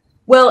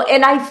 Well,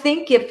 and I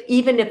think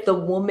even if the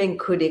woman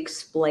could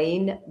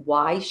explain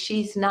why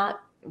she doesn't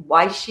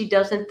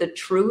the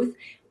truth,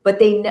 but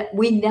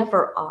we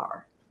never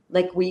are.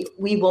 Like we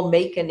will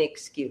make an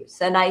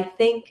excuse. And I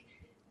think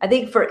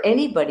for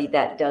anybody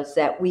that does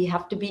that, we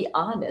have to be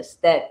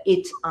honest that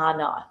it's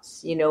on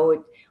us.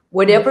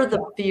 Whatever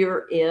the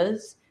fear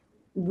is,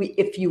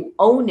 if you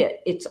own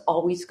it, it's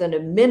always going to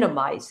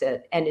minimize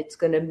it, and it's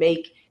going to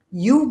make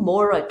you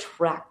more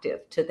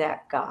attractive to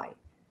that guy.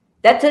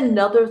 That's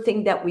another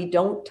thing that we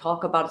don't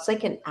talk about. It's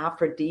like an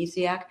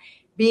aphrodisiac,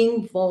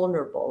 being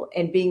vulnerable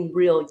and being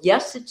real.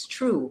 Yes, it's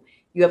true.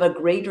 You have a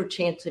greater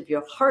chance of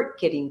your heart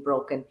getting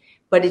broken,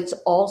 but it's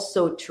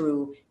also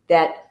true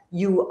that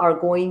you are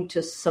going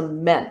to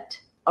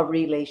cement a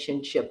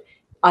relationship,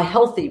 a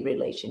healthy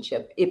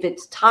relationship. If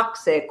it's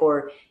toxic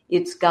or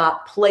it's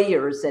got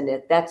players in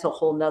it, that's a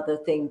whole nother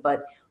thing.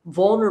 But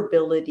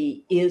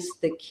vulnerability is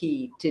the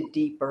key to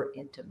deeper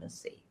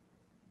intimacy.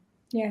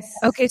 Yes.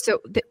 Okay,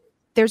 so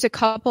there's a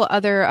couple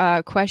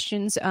other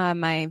questions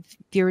my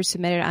viewers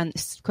submitted on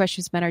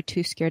questions men are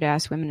too scared to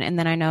ask women. And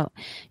then I know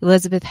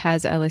Elizabeth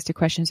has a list of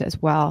questions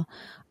as well.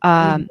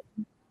 Well,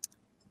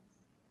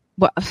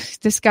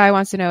 this guy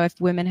wants to know if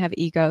women have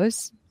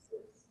egos.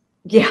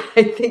 Yeah,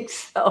 I think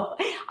so.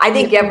 I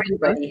think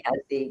everybody has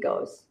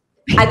egos.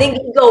 I think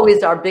ego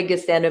is our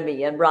biggest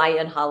enemy. And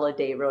Ryan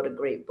Holiday wrote a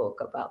great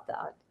book about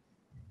that.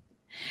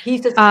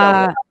 He's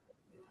a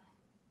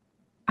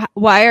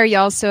why are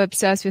y'all so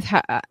obsessed with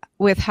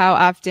how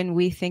often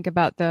we think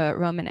about the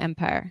Roman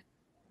Empire?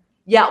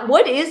 Yeah,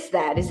 what is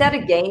that? Is that a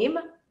game?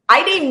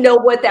 I didn't know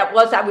what that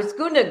was. I was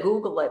going to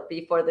Google it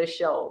before the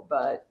show,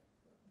 but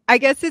I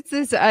guess it's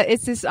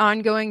this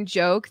ongoing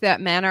joke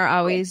that men are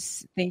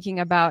always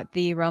thinking about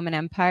the Roman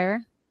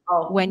Empire.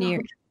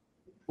 When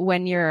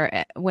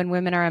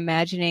women are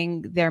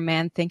imagining their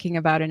man thinking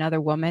about another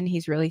woman,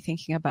 he's really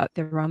thinking about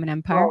the Roman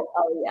Empire.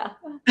 Oh yeah.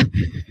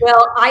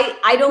 Well,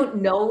 I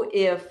don't know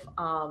if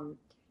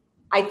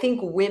I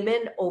think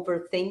women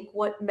overthink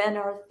what men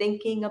are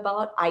thinking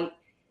about.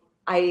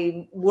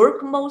 I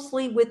work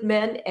mostly with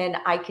men, and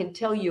I can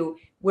tell you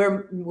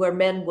where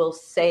men will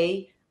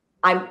say,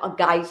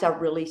 guys are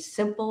really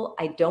simple.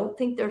 I don't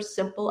think they're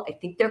simple. I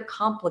think they're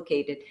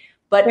complicated.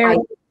 But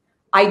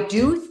I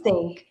do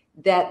think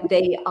that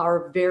they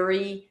are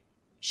very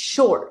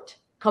short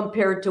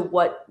compared to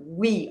what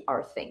we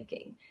are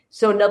thinking.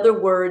 So in other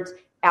words,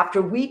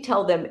 after we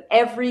tell them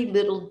every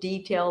little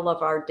detail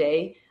of our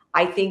day,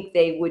 I think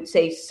they would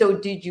say, so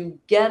did you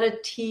get a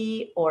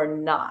tea or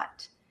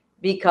not?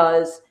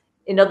 Because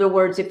in other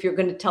words, if you're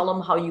going to tell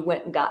them how you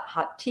went and got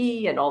hot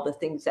tea and all the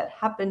things that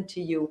happened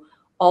to you,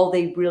 all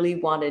they really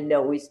want to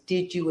know is,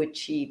 did you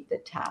achieve the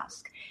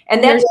task?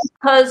 And that's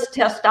because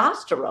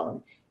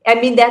testosterone. I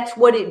mean, that's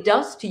what it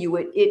does to you.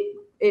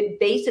 It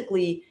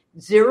basically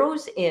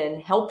zeroes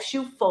in, helps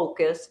you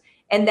focus,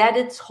 and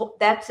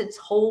that's its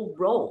whole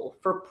role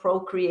for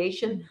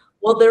procreation.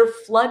 Well, they're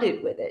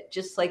flooded with it,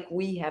 just like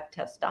we have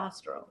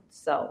testosterone.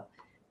 So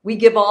we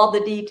give all the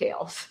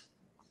details.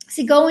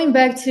 See, going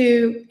back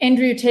to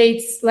Andrew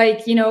Tate's,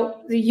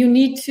 you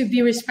need to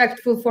be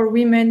respectful for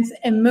women's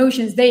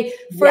emotions. They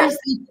first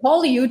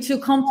call you to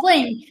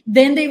complain,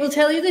 then they will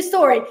tell you the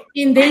story,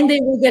 and then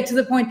they will get to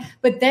the point.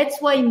 But that's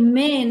why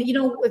men,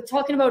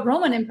 talking about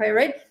Roman Empire,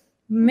 right?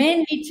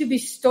 Men need to be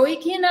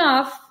stoic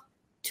enough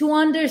to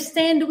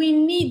understand we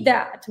need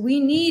that.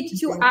 We need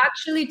to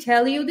actually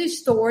tell you the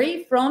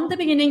story from the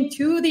beginning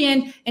to the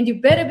end, and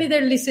you better be there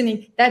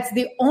listening. That's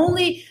the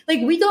only,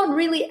 we don't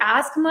really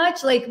ask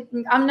much.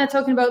 I'm not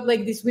talking about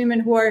these women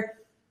who are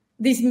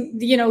these,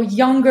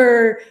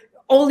 younger,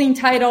 all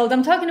entitled.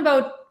 I'm talking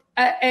about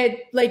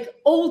a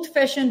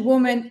old-fashioned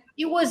woman.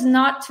 It was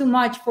not too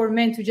much for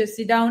men to just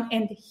sit down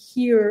and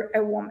hear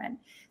a woman.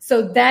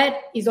 So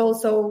that is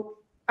also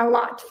a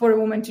lot for a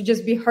woman to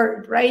just be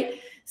heard, right?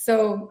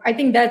 So I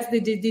think that's the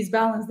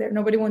disbalance there.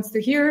 Nobody wants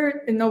to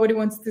hear and nobody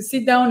wants to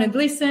sit down and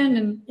listen.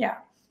 And yeah.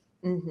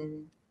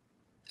 Mm-hmm.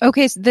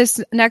 Okay. So this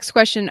next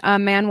question, a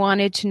man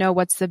wanted to know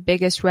what's the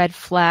biggest red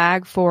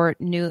flag for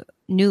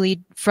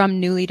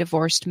newly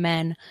divorced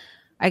men.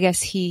 I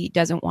guess he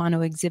doesn't want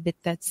to exhibit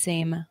that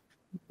same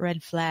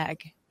red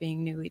flag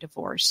being newly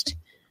divorced.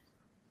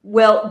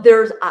 Well,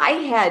 I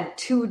had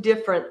two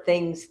different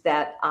things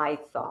that I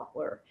thought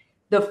were.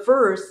 The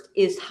first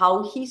is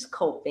how he's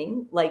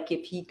coping, like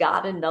if he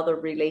got another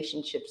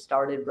relationship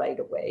started right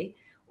away,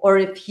 or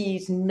if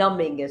he's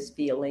numbing his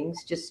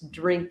feelings, just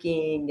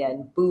drinking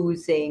and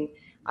boozing.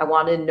 I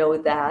want to know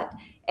that.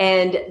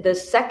 And the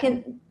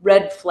second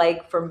red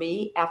flag for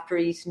me after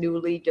he's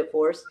newly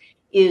divorced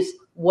is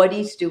what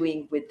he's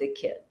doing with the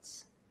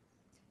kids.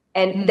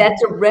 And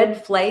that's a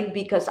red flag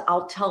because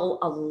I'll tell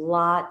a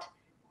lot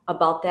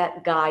about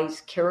that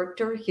guy's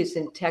character, his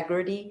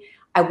integrity.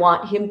 I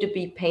want him to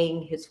be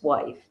paying his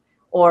wife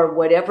or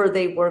whatever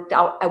they worked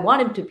out. I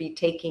want him to be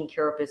taking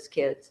care of his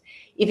kids.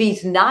 If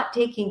he's not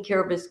taking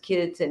care of his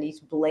kids and he's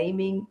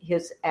blaming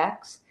his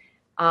ex,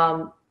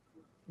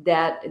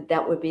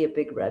 that would be a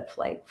big red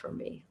flag for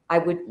me. I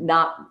would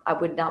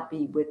not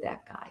be with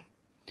that guy.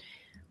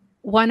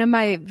 One of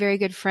my very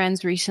good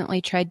friends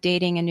recently tried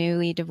dating a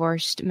newly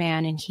divorced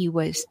man, and he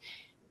was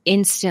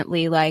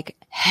instantly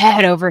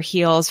head over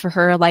heels for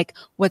her.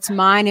 What's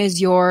mine is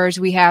yours.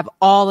 We have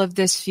all of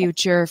this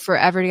future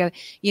forever together,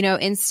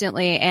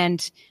 instantly.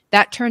 And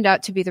that turned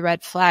out to be the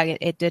red flag.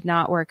 It did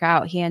not work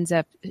out. He ends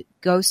up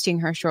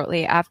ghosting her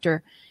shortly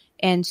after.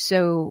 And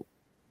so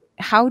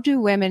how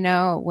do women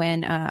know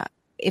when,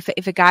 if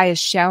a guy is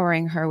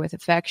showering her with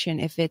affection,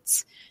 if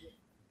it's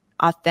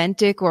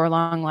authentic or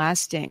long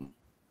lasting?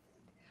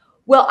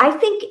 Well, I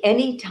think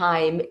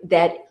anytime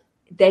that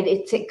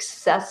it's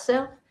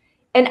excessive,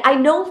 and I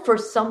know for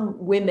some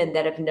women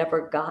that have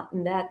never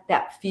gotten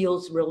that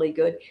feels really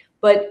good.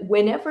 But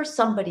whenever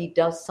somebody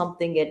does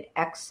something in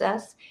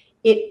excess,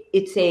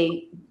 it's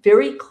a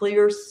very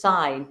clear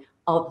sign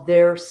of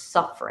their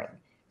suffering.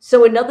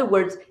 So in other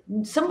words,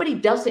 somebody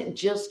doesn't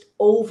just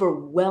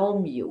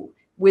overwhelm you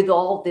with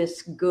all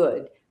this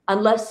good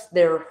unless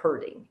they're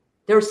hurting.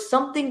 There's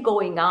something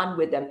going on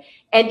with them.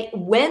 And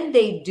when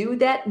they do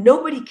that,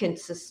 nobody can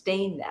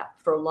sustain that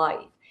for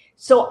life.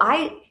 So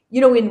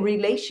in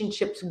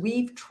relationships,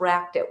 we've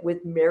tracked it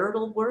with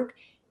marital work.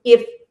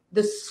 If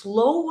the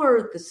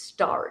slower the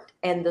start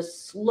and the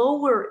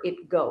slower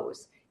it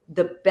goes,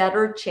 the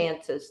better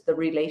chances the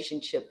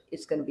relationship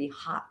is going to be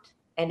hot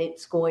and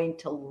it's going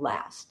to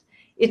last.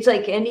 It's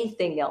like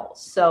anything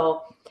else.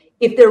 So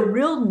if they're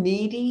real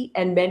needy,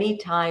 and many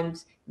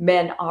times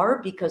men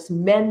are, because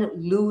men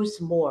lose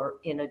more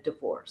in a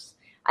divorce.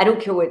 I don't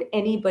care what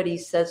anybody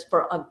says,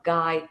 for a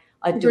guy,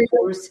 a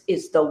divorce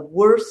is the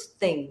worst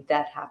thing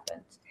that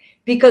happens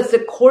because the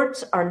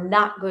courts are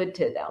not good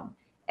to them.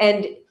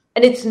 And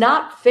it's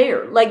not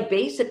fair. Like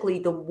basically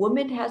the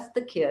woman has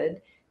the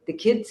kid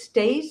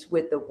stays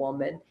with the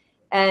woman.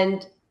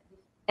 And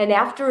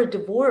after a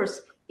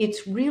divorce,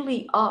 it's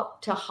really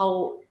up to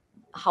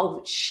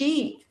how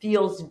she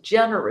feels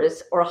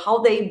generous or how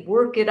they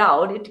work it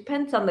out. It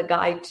depends on the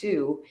guy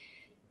too,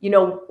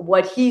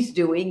 what he's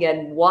doing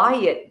and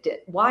why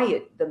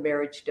the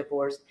marriage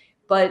divorced.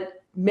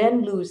 But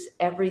men lose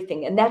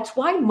everything. And that's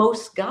why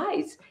most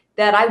guys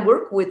that I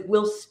work with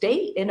will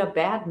stay in a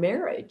bad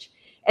marriage.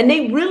 And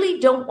they really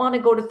don't want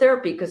to go to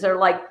therapy because they're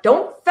like,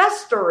 don't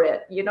fester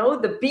it.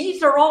 The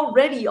bees are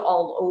already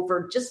all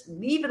over. Just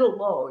leave it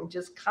alone.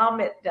 Just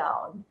calm it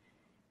down,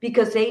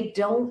 because they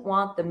don't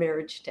want the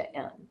marriage to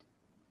end.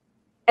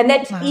 And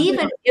that's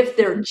even if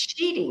they're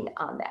cheating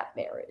on that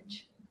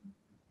marriage.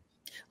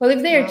 Well,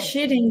 if they're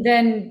cheating,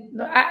 then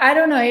I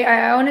don't know.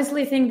 I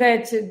honestly think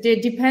that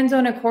it depends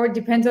on a court,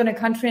 depends on a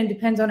country, and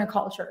depends on a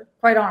culture,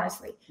 quite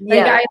honestly.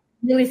 Yeah. I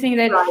really think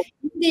that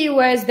in the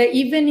U.S., that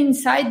even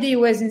inside the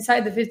U.S.,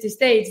 inside the 50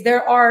 states,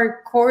 there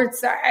are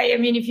courts. I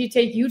mean, if you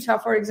take Utah,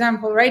 for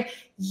example, right?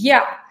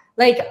 Yeah,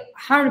 like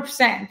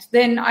 100%.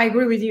 Then I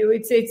agree with you.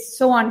 It's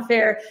so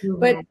unfair. Mm-hmm.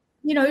 But,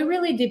 it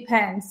really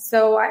depends.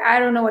 So I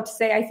don't know what to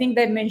say. I think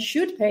that men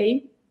should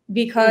pay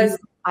because...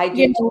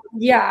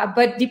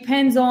 but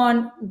depends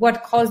on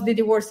what caused the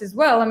divorce as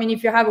well. I mean,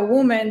 if you have a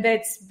woman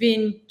that's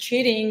been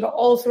cheating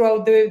all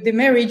throughout the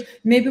marriage,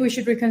 maybe we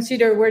should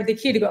reconsider where the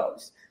kid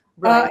goes.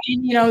 Right.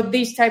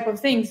 These type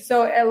of things.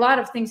 So a lot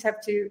of things have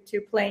to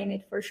play in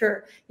it for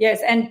sure.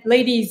 Yes. And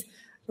ladies,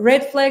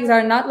 red flags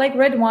are not like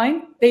red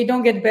wine. They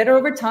don't get better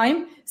over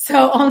time.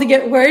 So only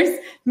get worse.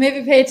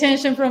 Maybe pay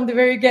attention from the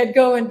very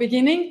get-go and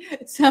beginning.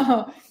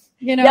 So...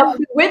 Now,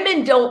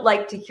 women don't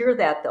like to hear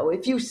that, though.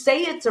 If you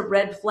say it's a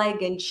red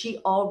flag and she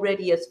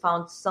already has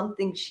found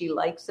something she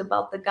likes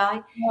about the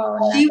guy,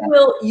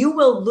 you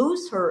will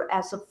lose her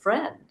as a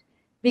friend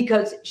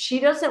because she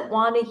doesn't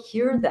want to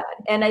hear that.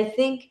 And I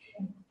think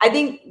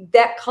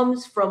that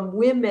comes from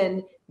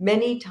women.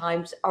 Many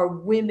times are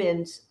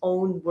women's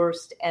own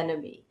worst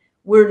enemy.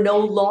 We're no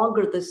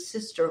longer the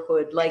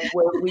sisterhood like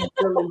where we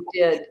really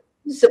did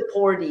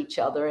support each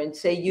other and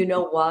say, you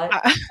know what?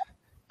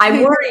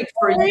 I'm worried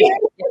for you,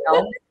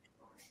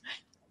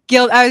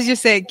 I was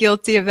just saying,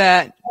 guilty of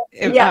that.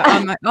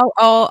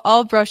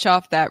 I'll brush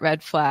off that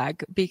red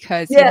flag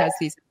because he has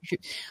these.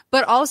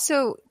 But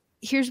also,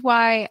 here's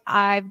why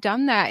I've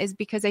done that is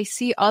because I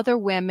see other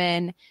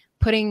women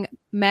putting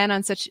men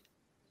on such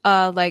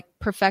like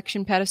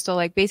perfection pedestal.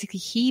 Like basically,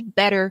 he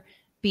better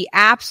be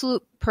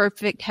absolute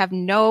perfect, have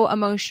no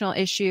emotional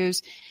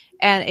issues,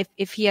 and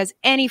if he has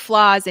any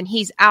flaws and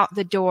he's out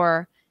the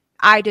door,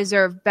 I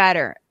deserve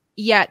better.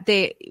 Yet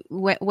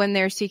when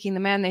they're seeking the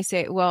man, they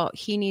say, well,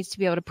 he needs to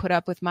be able to put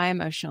up with my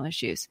emotional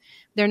issues.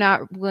 They're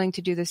not willing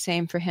to do the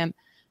same for him.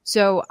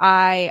 So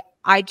and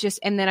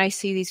then I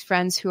see these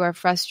friends who are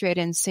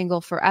frustrated and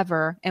single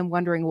forever and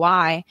wondering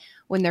why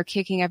when they're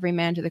kicking every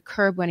man to the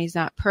curb when he's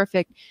not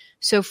perfect.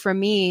 So for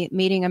me,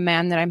 meeting a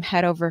man that I'm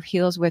head over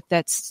heels with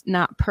that's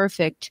not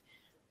perfect,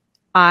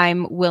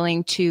 I'm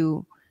willing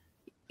to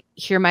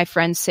hear my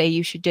friends say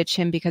you should ditch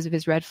him because of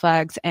his red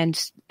flags,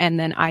 and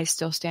then I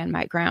still stand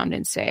my ground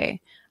and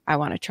say I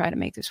want to try to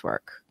make this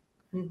work.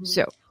 Mm-hmm.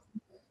 So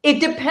it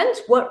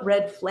depends what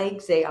red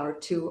flags they are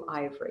too,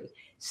 Ivory.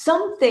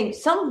 Some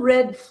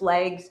red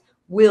flags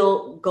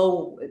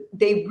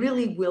they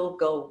really will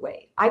go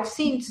away. I've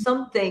seen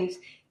some things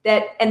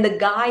and the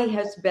guy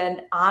has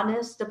been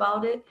honest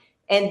about it,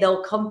 and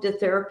they'll come to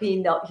therapy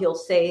and he'll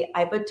say, I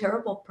have a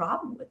terrible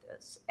problem with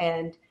this,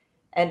 and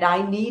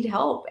I need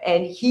help.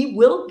 And he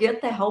will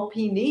get the help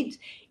he needs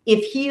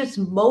if he is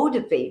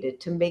motivated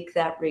to make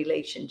that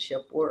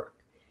relationship work.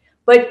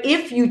 But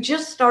if you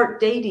just start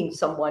dating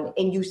someone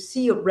and you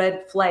see a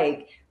red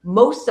flag,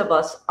 most of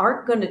us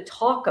aren't going to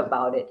talk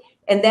about it.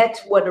 And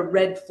that's what a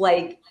red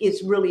flag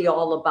is really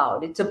all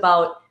about. It's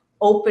about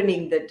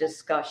opening the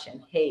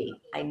discussion. Hey,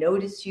 I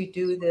notice you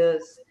do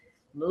this.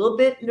 I'm a little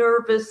bit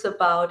nervous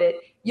about it.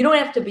 You don't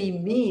have to be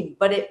mean,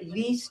 but at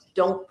least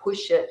don't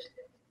push it.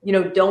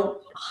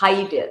 Don't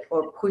hide it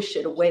or push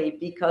it away,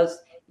 because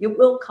it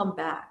will come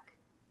back.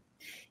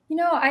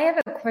 I have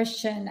a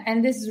question,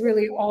 and this is a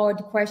really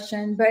odd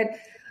question, but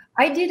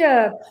I did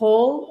a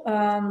poll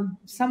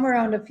somewhere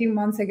around a few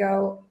months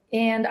ago,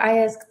 and I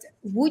asked,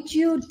 would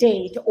you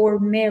date or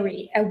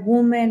marry a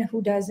woman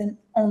who does an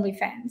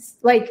OnlyFans?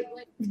 Like,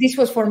 this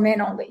was for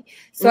men only.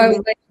 So I was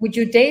like, would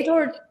you date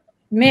or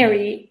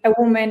marry a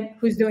woman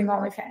who's doing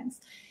OnlyFans?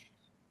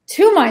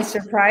 To my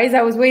surprise,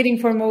 I was waiting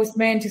for most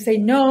men to say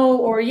no,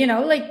 or,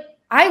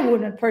 I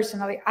wouldn't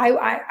personally.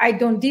 I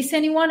don't diss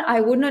anyone. I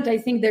would not. I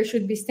think there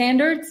should be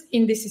standards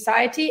in the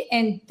society,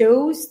 and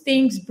those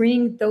things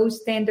bring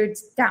those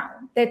standards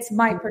down. That's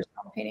my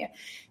personal opinion.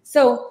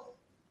 So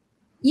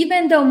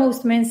even though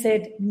most men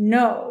said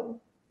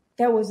no,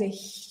 there was a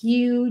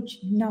huge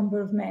number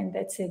of men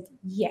that said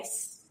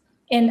yes.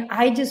 And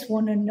I just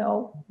want to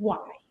know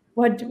why.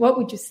 What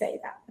would you say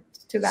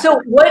to that? So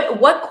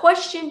what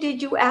question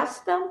did you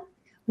ask them?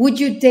 Would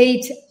you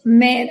date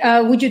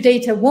would you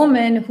date a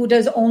woman who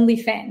does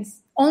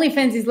OnlyFans?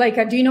 OnlyFans is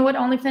like do you know what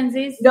OnlyFans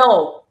is?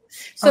 No.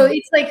 So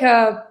it's like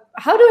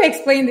how do I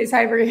explain this,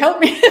 Ivory?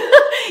 Help me.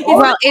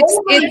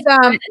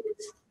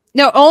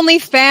 No,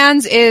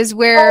 OnlyFans is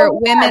where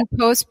women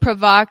post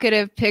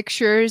provocative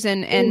pictures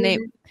and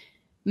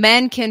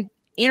men can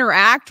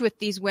interact with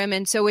these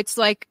women. So it's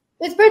like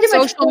it's pretty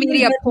much social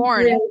media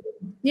porn.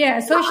 Yeah,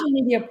 social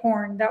media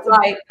porn. That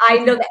right. I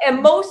know that.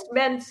 And most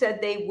men said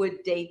they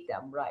would date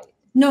them, right?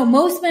 No,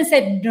 most men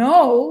said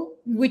no,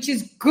 which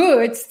is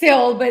good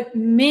still, but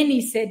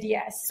many said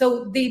yes.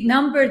 So the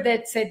number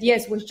that said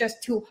yes was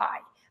just too high.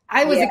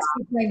 I was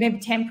expecting maybe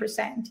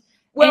 10%.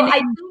 Well, I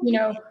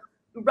think,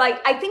 right.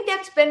 I think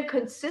that's been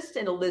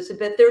consistent,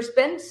 Elizabeth. There's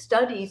been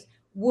studies.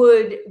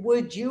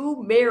 Would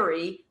you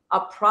marry a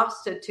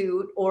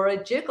prostitute or a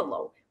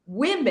gigolo?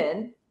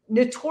 Women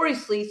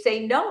notoriously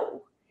say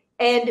no.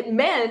 And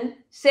men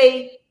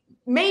say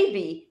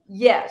maybe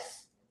yes.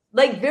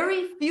 Like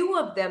very few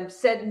of them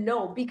said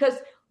no, because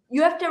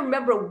you have to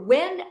remember,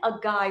 when a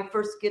guy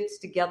first gets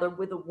together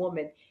with a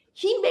woman,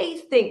 he may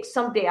think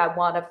someday I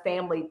want a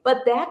family,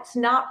 but that's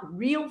not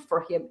real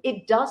for him.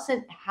 It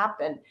doesn't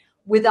happen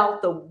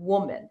without the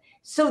woman.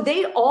 So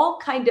they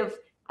all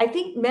I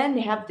think men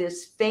have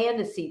this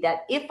fantasy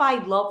that if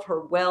I love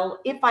her well,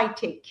 if I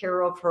take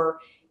care of her,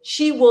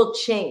 she will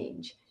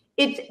change.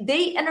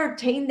 They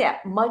entertain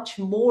that much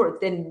more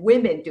than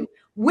women do.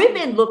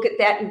 Women look at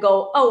that and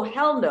go, oh,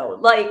 hell no.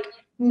 Like,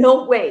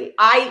 no way.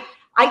 I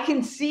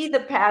can see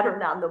the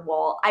pattern on the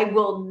wall. I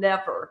will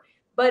never.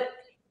 But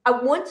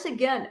once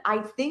again, I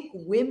think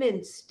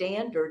women's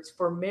standards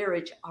for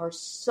marriage are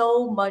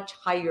so much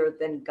higher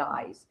than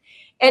guys.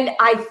 And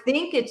I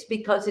think it's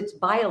because it's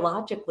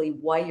biologically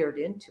wired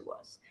into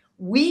us.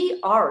 We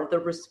are the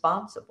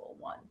responsible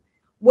one.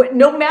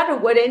 No matter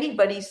what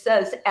anybody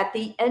says, at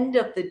the end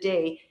of the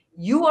day,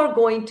 you are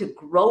going to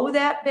grow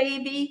that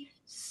baby,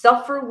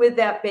 suffer with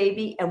that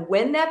baby, and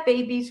when that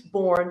baby's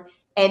born,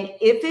 and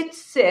if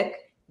it's sick,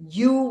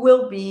 you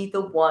will be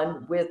the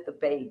one with the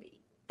baby.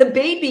 The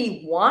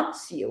baby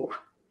wants you.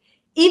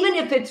 Even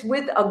if it's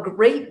with a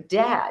great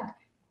dad,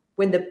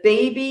 when the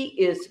baby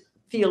is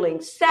feeling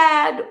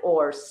sad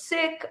or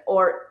sick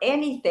or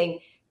anything,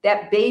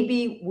 that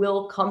baby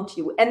will come to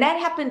you. And that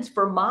happens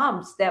for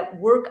moms that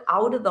work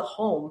out of the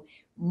home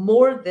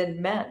more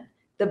than men.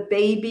 The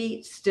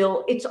baby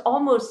still, it's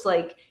almost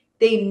like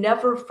they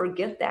never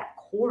forget that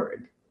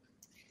cord.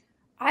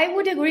 I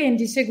would agree and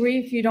disagree,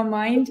 if you don't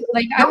mind.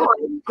 Like, I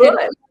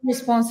would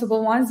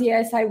responsible ones.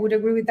 Yes, I would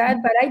agree with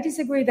that. But I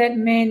disagree that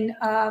men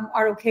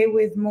are okay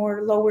with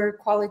more lower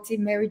quality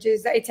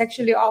marriages. It's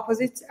actually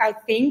opposite, I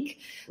think.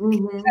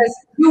 Because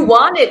you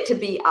want it to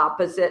be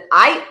opposite.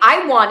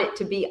 I want it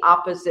to be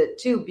opposite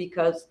too,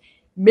 because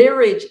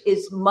marriage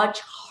is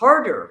much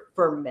harder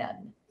for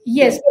men.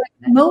 Yes,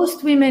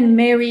 most women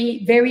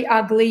marry very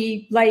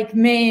ugly, like,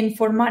 men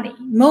for money.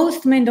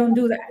 Most men don't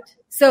do that.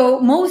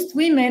 So most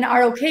women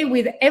are okay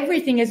with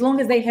everything as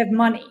long as they have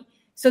money.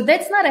 So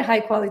that's not a high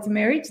quality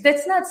marriage.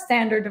 That's not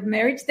standard of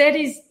marriage. That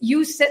is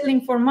you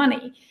settling for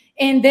money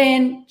and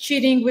then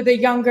cheating with a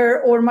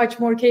younger or much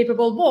more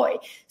capable boy.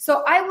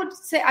 So I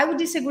would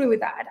disagree with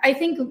that. I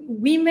think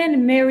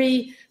women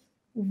marry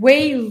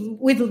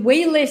with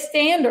way less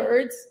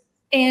standards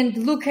and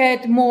look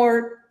at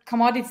more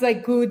commodities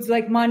like goods,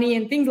 like money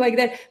and things like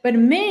that. But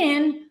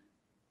men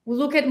will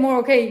look at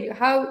more,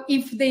 how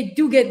if they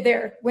do get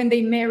there when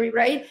they marry,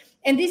 right?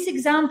 And this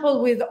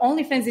example with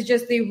OnlyFans is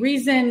just the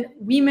reason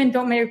women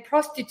don't marry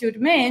prostitute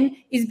men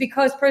is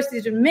because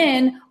prostitute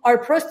men are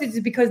prostitutes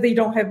because they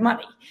don't have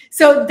money.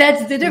 So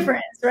that's the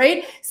difference,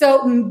 right?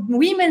 So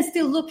women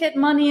still look at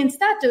money and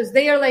status.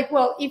 They are like,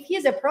 well, if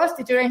he's a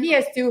prostitute and he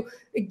has to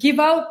give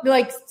out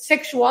like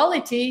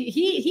sexuality,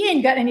 he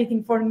ain't got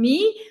anything for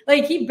me.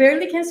 Like, he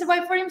barely can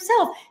survive for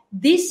himself.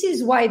 This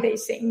is why they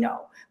say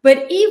no.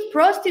 But if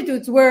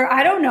prostitutes were,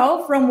 I don't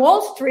know, from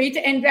Wall Street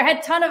and had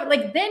a ton of,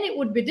 then it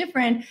would be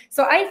different.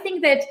 So I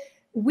think that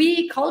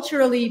we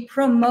culturally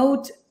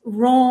promote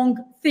wrong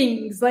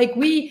things. Like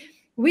we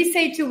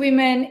say to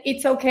women,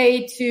 it's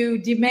okay to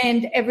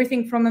demand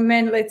everything from a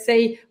man, let's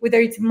say, whether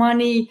it's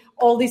money,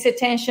 all this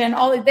attention,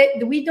 all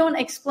that. We don't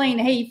explain,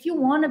 hey, if you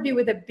want to be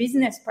with a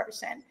business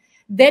person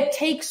that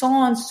takes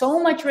on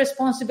so much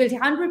responsibility,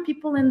 100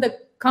 people in the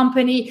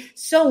company,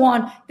 so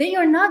on, then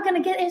you're not going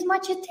to get as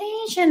much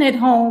attention at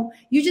home.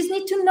 You just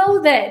need to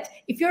know that.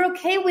 If you're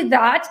okay with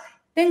that,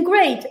 then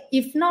great.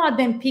 If not,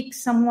 then pick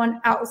someone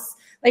else.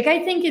 Like,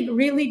 I think it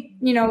really,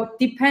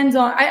 depends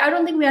on, I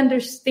don't think we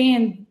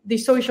understand the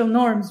social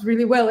norms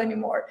really well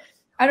anymore.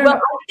 I don't know.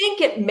 I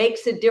think it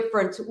makes a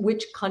difference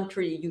which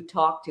country you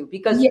talk to,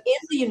 because in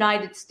the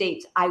United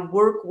States, I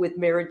work with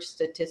marriage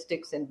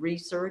statistics and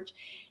research,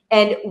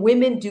 and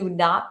women do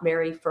not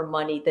marry for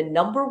money. The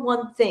number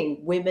one thing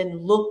women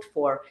looked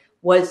for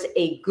was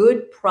a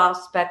good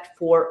prospect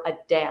for a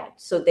dad.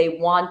 So they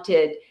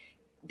wanted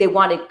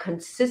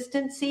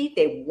consistency.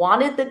 They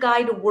wanted the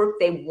guy to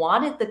work. They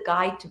wanted the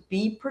guy to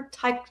be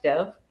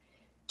protective,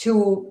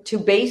 to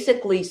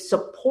basically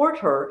support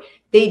her.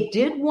 They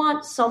did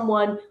want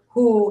someone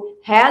who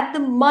had the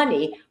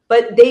money,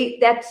 but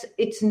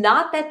it's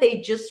not that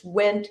they just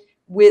went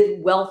with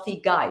wealthy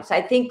guys.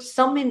 I think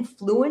some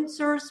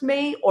influencers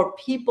or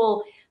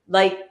people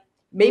like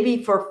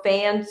maybe for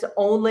fans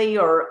only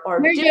or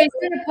is there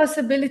a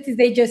possibility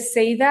they just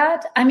say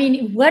that? I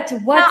mean, what?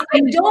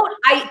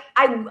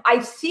 I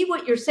see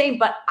what you're saying,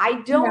 but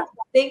I don't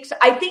think so.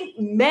 I think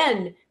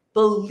men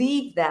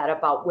believe that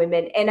about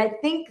women. And I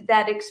think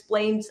that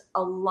explains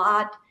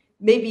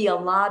maybe a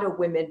lot of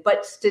women,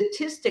 but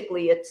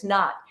statistically it's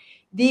not.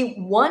 The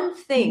one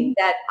thing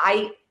that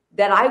I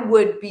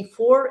would,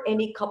 before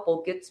any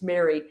couple gets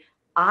married,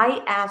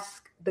 I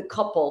ask the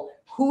couple,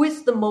 who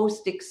is the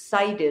most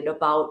excited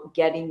about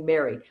getting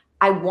married?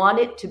 I want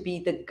it to be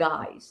the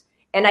guys,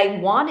 and I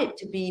want it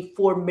to be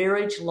for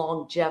marriage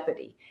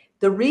longevity.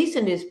 The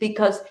reason is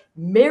because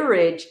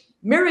marriage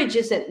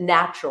isn't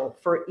natural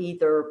for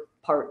either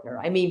partner.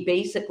 I mean,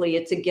 basically,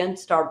 it's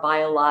against our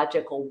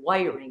biological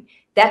wiring.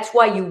 That's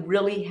why you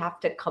really have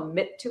to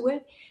commit to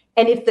it.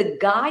 And if the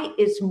guy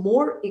is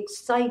more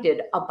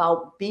excited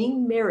about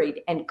being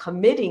married and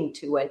committing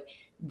to it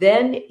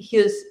than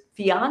his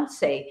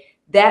fiance,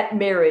 that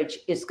marriage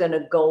is going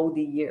to go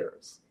the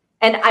years.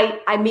 And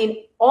I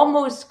mean,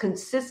 almost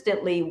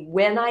consistently,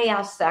 when I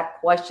ask that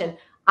question,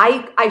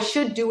 I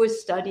should do a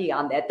study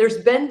on that. There's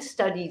been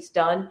studies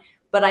done,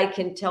 but I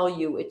can tell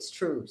you it's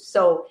true.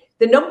 So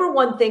the number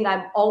one thing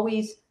I'm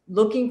always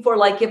looking for,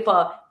 like if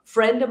a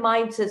friend of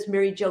mine says,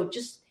 Mary Jo,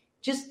 just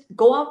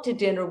go out to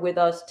dinner with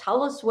us.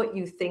 Tell us what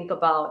you think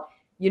about,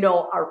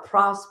 our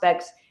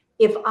prospects.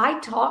 If I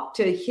talk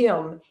to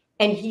him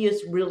and he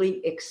is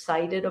really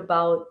excited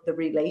about the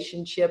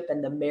relationship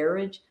and the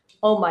marriage,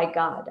 oh my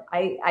God,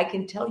 I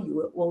can tell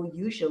you it will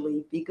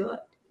usually be good.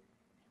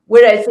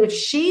 Whereas if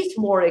she's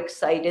more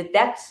excited,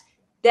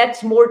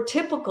 that's more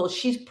typical.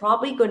 She's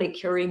probably going to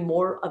carry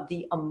more of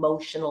the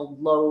emotional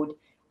load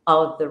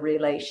of the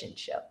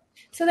relationship.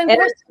 So then,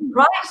 and I'm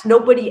surprised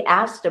nobody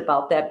asked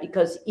about that,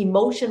 because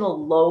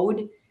emotional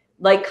load,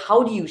 like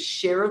how do you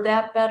share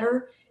that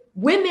better?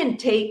 Women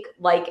take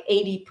like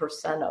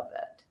 80% of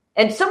it.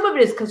 And some of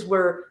it is because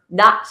we're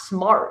not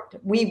smart.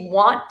 We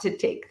want to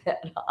take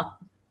that on.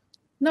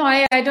 No,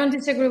 I don't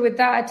disagree with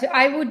that.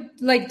 I would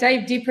like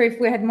dive deeper if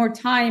we had more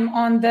time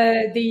on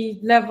the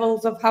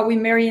levels of how we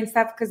marry and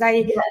stuff, because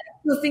I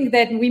still think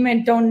that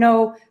women don't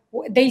know.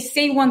 They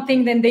say one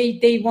thing, then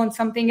they want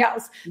something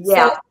else.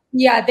 Yeah. So,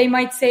 yeah, they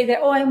might say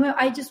that,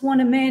 I just want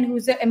a man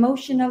who's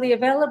emotionally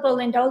available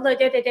and all that,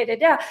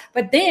 da.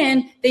 But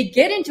then they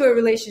get into a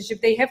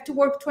relationship. They have to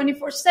work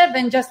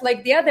 24/7, just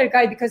like the other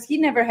guy, because he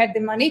never had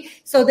the money.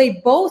 So they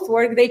both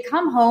work. They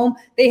come home.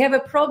 They have a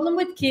problem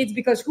with kids,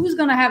 because who's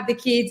going to have the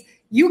kids?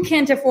 You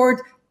can't afford,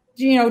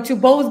 to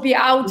both be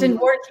out and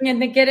working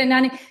and then get a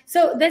nanny.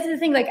 So that's the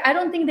thing. Like, I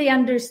don't think they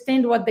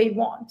understand what they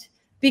want,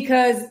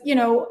 because,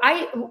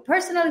 I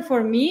personally,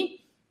 for me,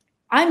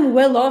 I'm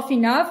well off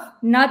enough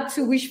not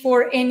to wish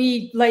for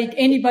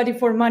anybody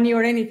for money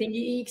or anything,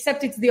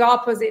 except it's the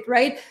opposite,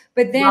 right?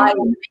 But then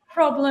the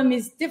problem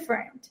is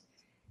different.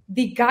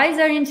 The guys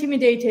are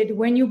intimidated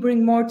when you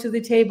bring more to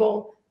the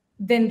table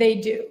than they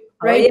do,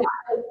 right?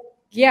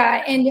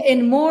 Yeah,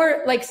 and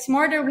more like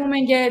smarter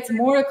woman gets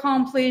more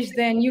accomplished,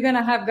 then you're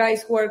gonna have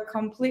guys who are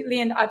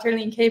completely and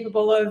utterly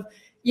incapable of,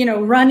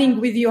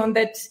 running with you on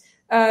that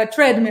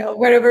treadmill,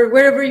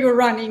 wherever you're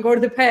running, or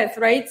the path,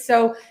 right?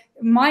 So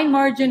my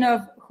margin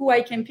of who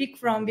I can pick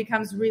from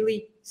becomes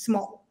really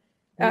small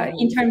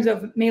in terms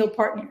of male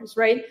partners,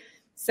 right?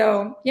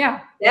 So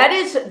yeah, that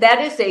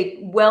is a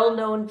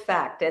well-known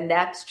fact, and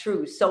that's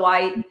true. So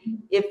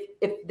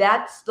if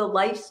that's the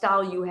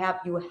lifestyle you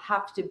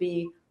have to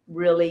be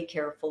really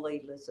careful,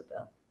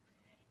 Elizabeth,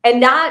 and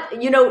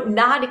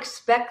not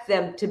expect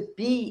them to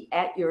be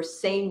at your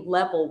same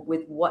level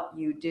with what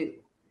you do.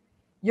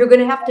 You're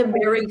going to have to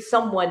marry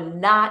someone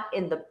not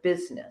in the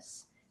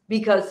business,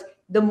 because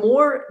the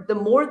more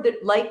that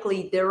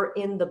likely they're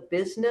in the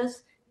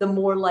business, the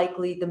more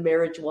likely the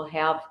marriage will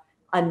have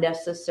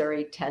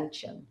unnecessary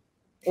tension.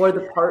 or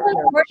the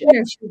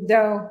partnership.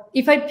 Though,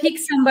 if I pick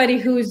somebody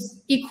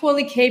who's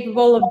equally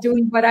capable of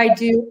doing what I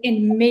do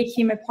and make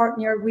him a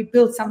partner, we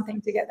build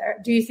something together.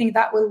 Do you think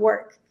that will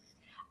work?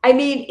 I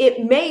mean,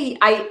 it may.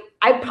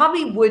 I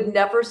probably would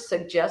never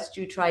suggest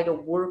you try to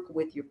work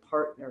with your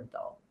partner,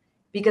 though,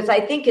 because I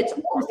think just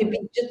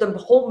the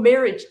whole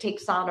marriage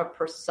takes on a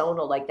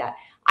persona like that.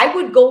 I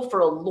would go for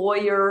a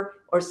lawyer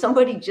or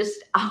somebody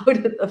just out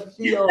of the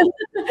field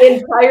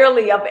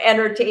entirely of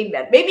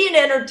entertainment, maybe an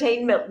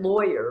entertainment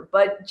lawyer,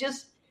 but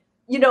just,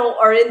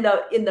 or in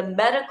the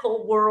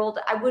medical world,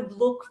 I would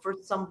look for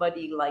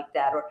somebody like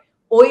that, or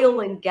oil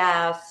and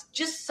gas,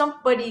 just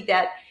somebody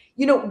that,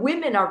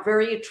 women are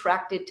very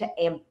attracted to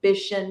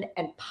ambition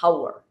and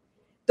power.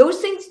 Those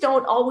things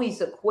don't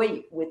always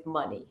equate with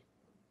money.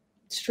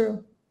 It's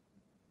true.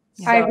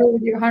 So. I agree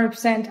with you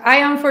 100%. I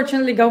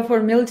unfortunately go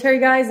for military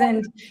guys,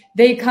 and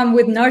they come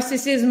with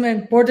narcissism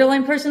and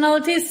borderline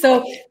personalities.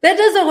 So that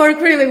doesn't work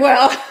really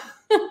well.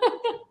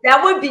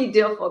 That would be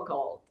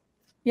difficult.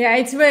 Yeah,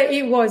 it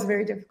was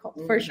very difficult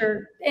for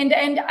sure. And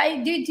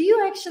do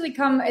you actually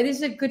come? This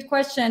is a good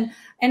question,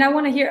 and I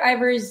want to hear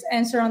Ivory's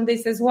answer on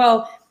this as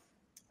well.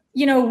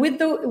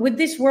 With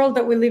this world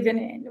that we live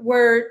in,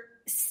 where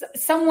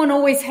someone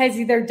always has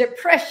either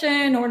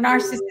depression or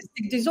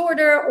narcissistic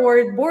disorder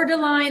or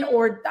borderline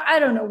or I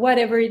don't know,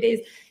 whatever it is.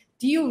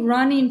 Do you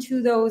run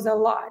into those a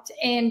lot?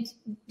 And,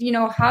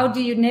 how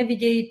do you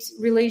navigate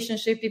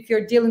relationship if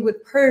you're dealing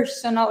with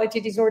personality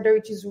disorder,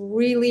 which is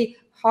really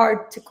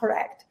hard to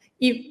correct?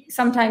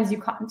 Sometimes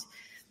you can't.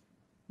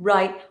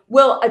 Right.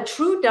 Well, a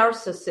true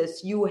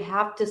narcissist, you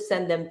have to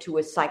send them to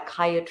a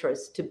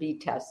psychiatrist to be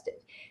tested.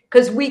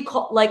 Because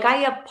I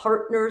have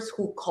partners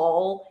who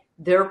call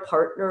their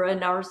partner a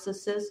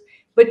narcissist,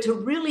 but to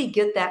really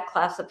get that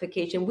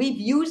classification, we've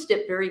used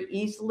it very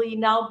easily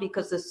now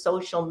because of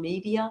social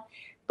media,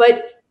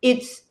 but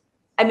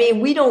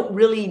we don't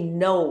really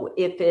know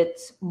if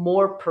it's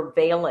more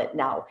prevalent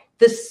now.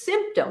 The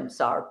symptoms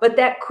are, but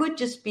that could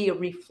just be a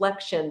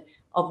reflection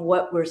of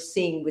what we're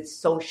seeing with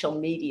social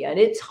media. And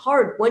it's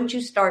hard once you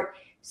start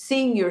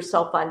seeing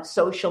yourself on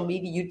social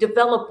media, you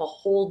develop a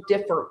whole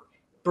different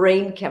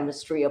brain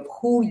chemistry of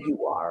who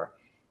you are.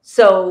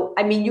 So,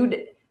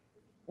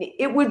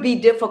 it would be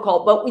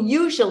difficult, but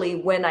usually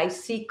when I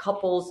see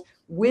couples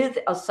with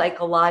a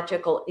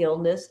psychological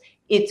illness,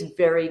 it's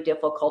very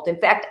difficult. In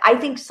fact, I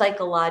think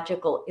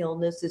psychological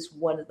illness is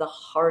one of the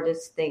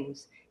hardest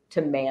things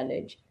to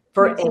manage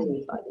for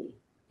anybody.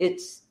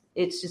 It's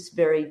just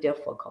very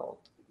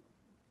difficult.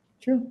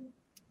 True.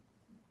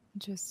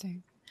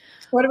 Interesting.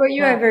 What about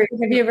you, Ivory?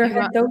 Have you ever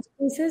had those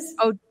cases?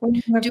 Oh,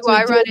 do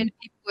I run into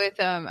people with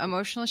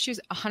emotional issues?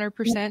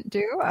 100%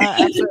 do.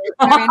 Absolutely.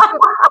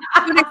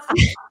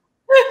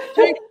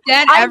 To an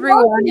extent,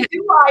 everyone. I know you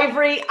do,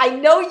 Ivory. I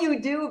know you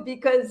do,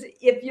 because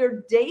if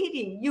you're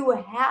dating, you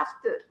have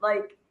to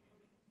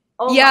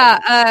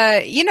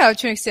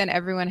to an extent,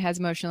 everyone has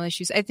emotional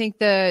issues. I think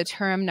the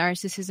term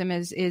narcissism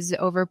is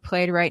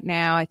overplayed right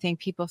now. I think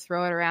people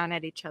throw it around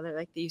at each other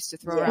like they used to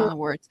throw around the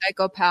word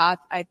psychopath.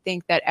 I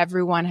think that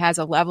everyone has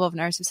a level of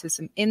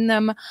narcissism in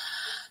them.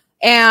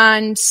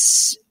 And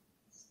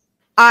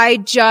I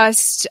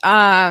just,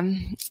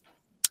 I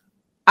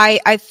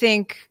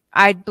think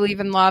I believe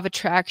in law of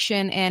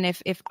attraction. And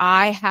if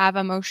I have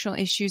emotional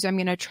issues, I'm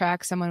going to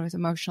attract someone with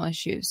emotional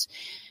issues.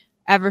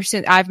 Ever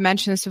since I've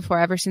mentioned this before,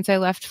 ever since I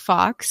left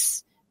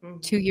Fox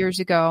 2 years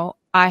ago,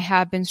 I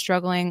have been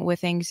struggling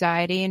with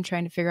anxiety and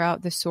trying to figure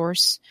out the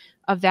source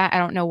of that. I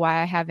don't know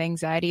why I have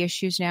anxiety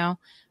issues now,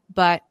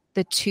 but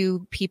the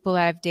two people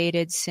that I've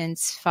dated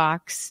since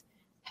Fox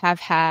have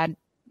had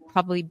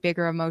probably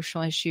bigger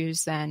emotional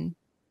issues than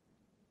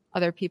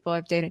other people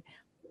I've dated.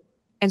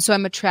 And so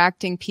I'm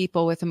attracting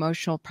people with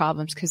emotional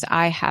problems because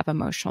I have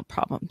emotional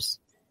problems.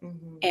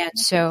 Mm-hmm. And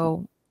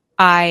so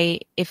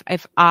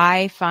if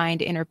I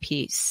find inner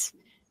peace,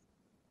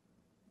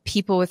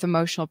 people with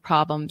emotional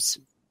problems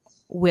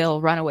will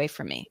run away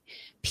from me.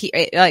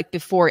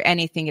 Before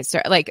anything is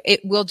started,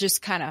 it will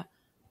just kind of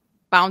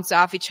bounce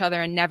off each other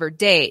and never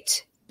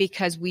date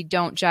because we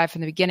don't jive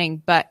from the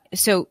beginning. But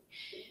so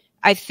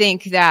I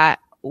think that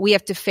we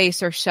have to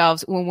face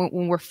ourselves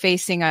when we're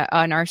facing a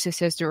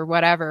narcissist or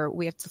whatever.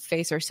 We have to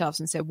face ourselves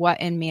and say, what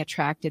in me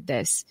attracted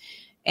this?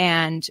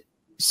 And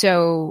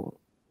so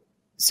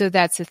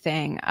that's the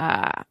thing.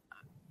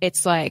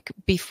 It's like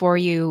before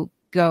you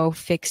go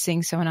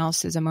fixing someone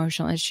else's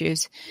emotional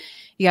issues,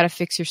 you got to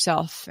fix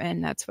yourself.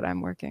 And that's what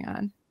I'm working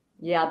on.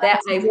 Yeah, I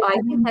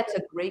think that's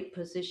a great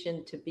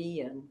position to be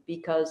in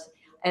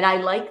and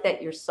I like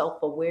that you're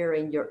self-aware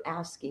and you're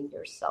asking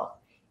yourself,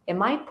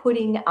 am I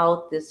putting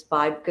out this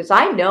vibe? Because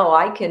I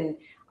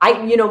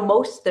know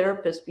most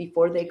therapists,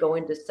 before they go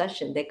into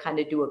session, they kind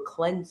of do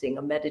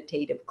a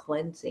meditative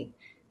cleansing.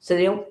 So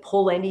they don't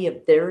pull any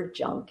of their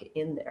junk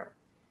in there.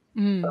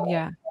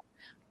 Yeah.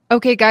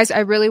 Okay, guys, I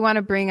really want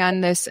to bring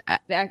on this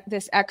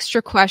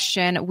extra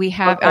question. I'm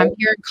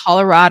here in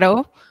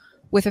Colorado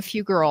with a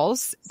few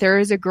girls. There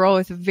is a girl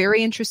with a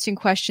very interesting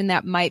question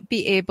that might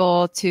be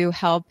able to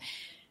help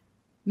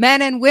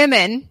men and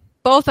women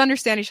both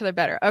understand each other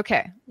better.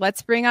 Okay,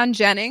 let's bring on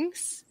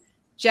Jennings.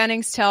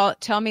 Jennings,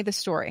 tell me the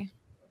story.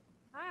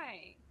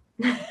 Hi.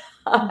 Hi.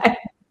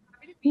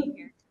 Happy to be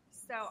here.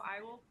 So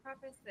I will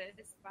preface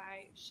this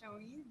by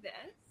showing you this.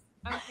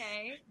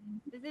 Okay.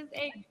 This is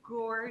a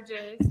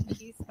gorgeous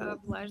piece of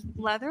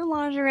leather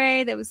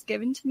lingerie that was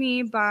given to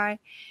me by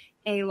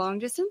a long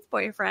distance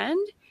boyfriend.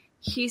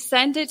 He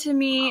sent it to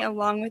me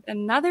along with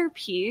another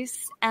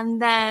piece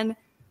and then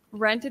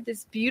rented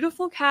this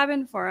beautiful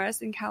cabin for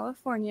us in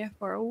California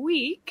for a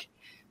week.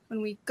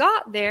 When we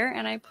got there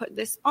and I put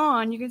this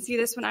on, you can see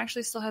this one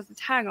actually still has the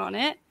tag on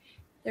it.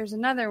 There's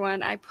another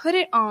one. I put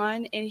it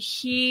on and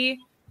he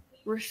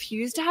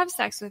refused to have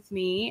sex with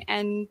me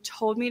and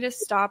told me to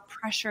stop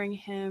pressuring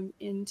him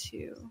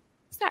into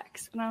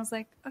sex. And I was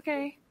like,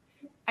 okay,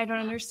 I don't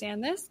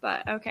understand this,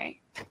 but okay.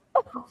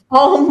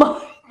 Oh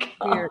my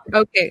God. Weird.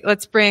 Okay,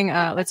 let's bring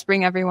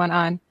everyone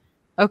on.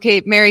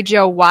 Okay, Mary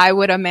Jo, why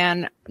would a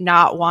man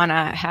not want to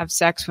have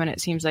sex when it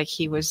seems like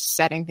he was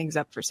setting things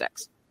up for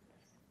sex?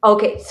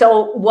 Okay,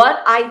 so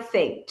what I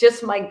think,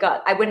 just my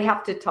gut, I would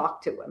have to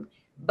talk to him,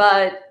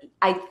 but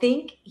I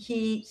think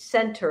he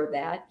sent her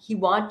that. He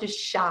wanted to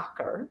shock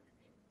her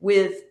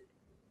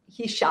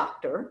he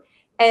shocked her.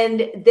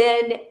 And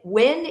then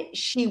when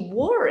she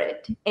wore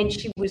it and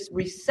she was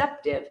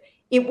receptive,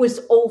 it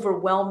was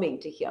overwhelming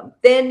to him.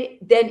 Then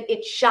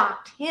it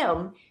shocked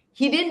him.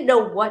 He didn't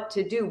know what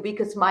to do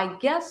because my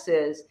guess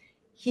is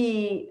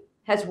he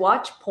has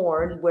watched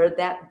porn where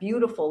that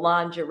beautiful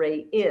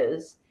lingerie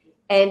is,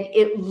 and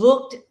it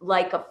looked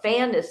like a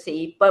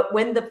fantasy. But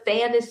when the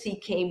fantasy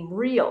came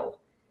real,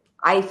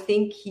 I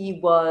think he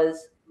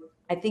was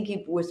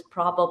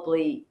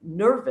probably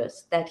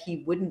nervous that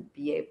he wouldn't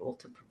be able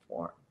to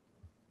perform.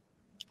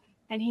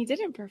 And he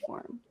didn't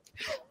perform.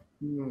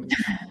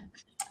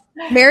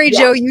 Mary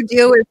Jo, you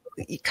deal with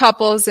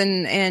couples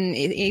and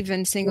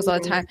even singles all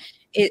the time.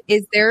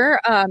 Is there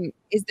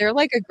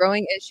like a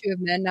growing issue of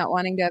men not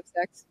wanting to have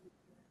sex?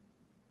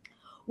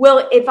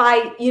 Well,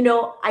 I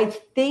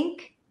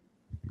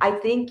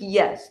think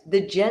yes,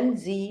 the Gen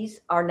Zs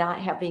are not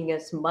having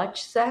as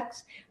much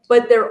sex,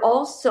 but they're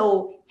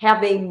also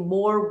having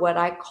more what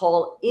I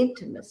call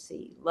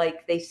intimacy.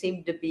 Like they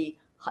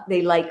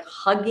like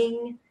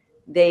hugging,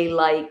 they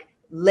like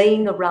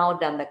laying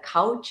around on the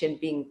couch and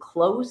being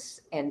close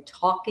and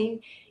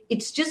talking.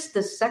 It's just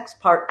the sex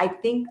part. I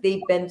think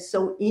they've been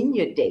so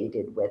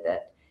inundated with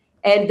it.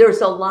 And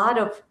there's a lot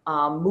of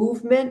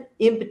movement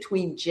in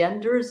between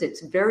genders. It's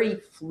very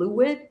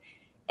fluid.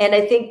 And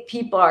I think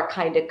people are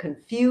kind of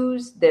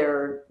confused.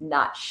 They're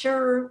not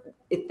sure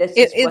if this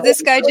is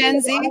this guy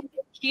Gen Z?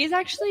 He's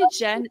actually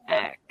Gen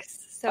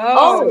X.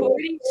 So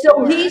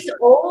he's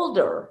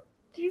older.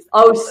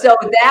 So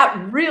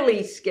that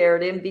really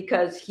scared him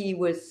because he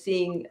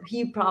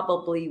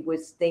probably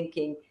was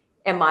thinking,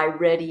 am I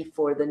ready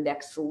for the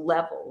next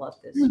level of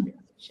this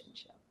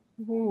relationship?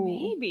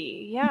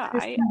 Maybe. Yeah.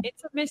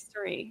 It's a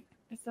mystery.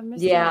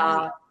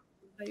 Yeah.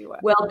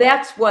 Well,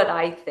 that's what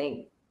I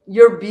think.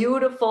 You're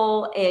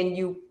beautiful and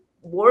you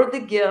wore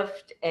the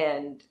gift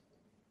and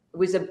it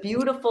was a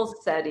beautiful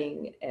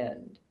setting.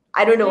 And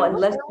I don't know,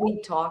 unless we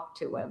talk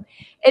to him.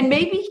 And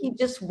maybe he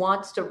just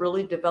wants to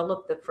really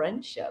develop the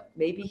friendship.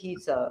 Maybe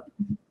he's a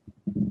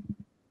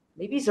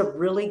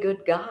really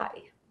good guy.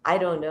 I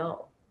don't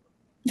know.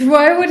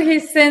 Why would he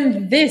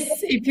send this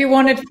if he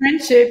wanted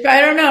friendship? I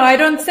don't know. I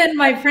don't send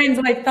my friends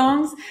like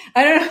thongs.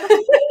 I don't know.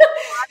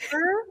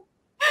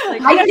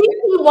 I think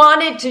he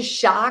wanted to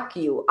shock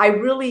you. I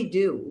really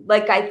do.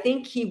 Like, I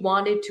think he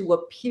wanted to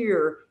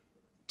appear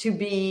to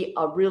be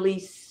a really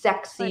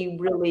sexy,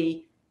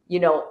 really,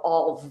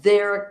 all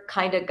there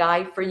kind of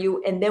guy for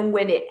you. And then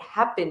when it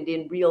happened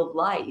in real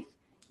life,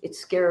 it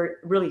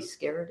really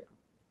scared him.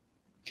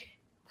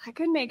 That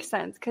could make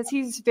sense because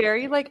he's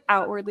very like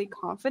outwardly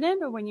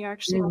confident, but when you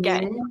actually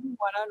get him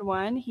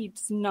one-on-one,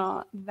 he's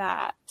not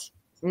that.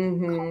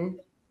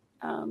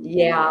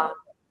 Yeah.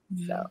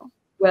 So.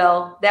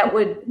 Well, that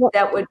would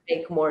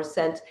make more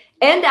sense.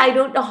 And I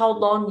don't know how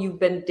long you've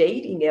been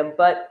dating him,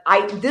 but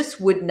this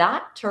would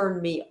not turn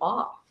me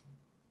off.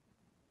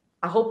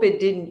 I hope it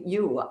didn't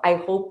you. I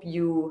hope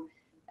you,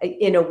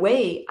 in a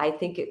way, I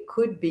think it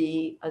could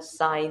be a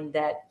sign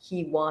that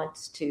he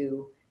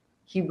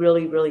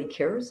really, really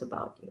cares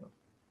about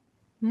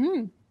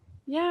you.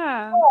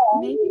 Yeah,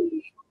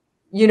 maybe.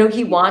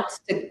 He wants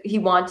to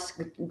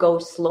go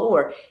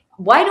slower.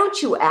 Why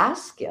don't you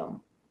ask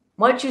him?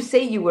 Why don't you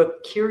say you were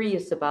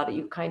curious about it?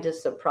 You kind of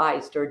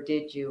surprised, or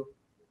did you?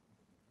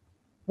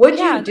 What'd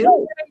you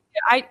do?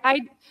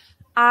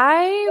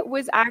 I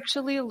was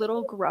actually a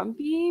little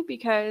grumpy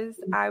because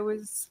I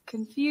was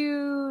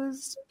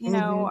confused.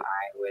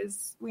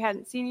 We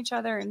hadn't seen each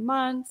other in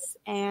months,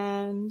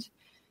 and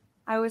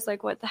I was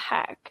like, "What the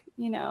heck?"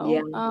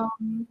 Yeah.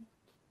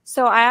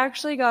 So I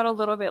actually got a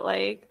little bit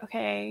like,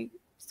 "Okay,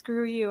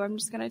 screw you. I'm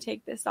just gonna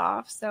take this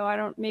off."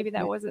 So maybe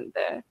that wasn't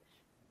the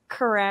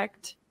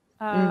correct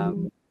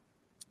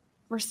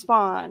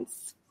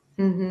response,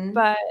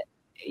 but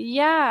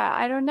yeah,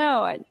 I don't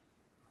know.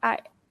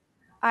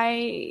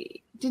 I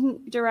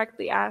didn't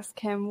directly ask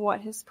him what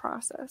his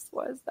process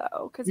was,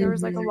 though, because there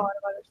was like a lot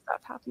of other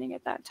stuff happening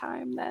at that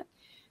time that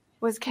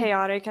was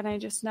chaotic, and I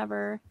just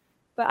never.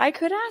 But I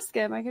could ask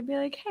him. I could be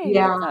like, "Hey,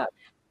 what's up?"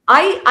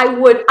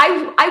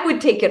 I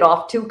would take it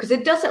off too, because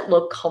it doesn't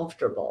look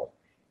comfortable.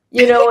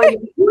 You know, and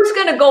who's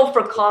going to go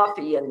for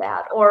coffee in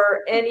that or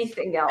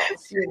anything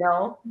else? You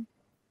know,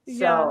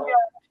 so.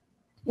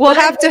 We'll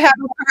have to have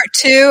a part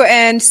 2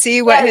 and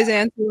see what his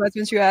answer was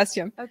once you asked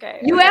him.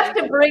 Okay. You have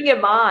to bring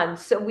him on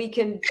so we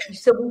can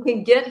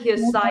get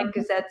his side,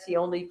 because that's the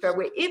only fair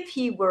way. If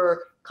he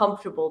were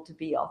comfortable to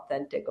be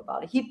authentic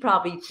about it, he'd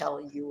probably tell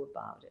you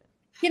about it.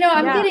 You know,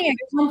 I'm getting a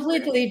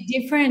completely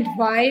different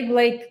vibe.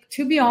 Like,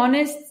 to be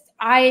honest,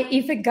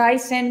 if a guy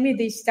sent me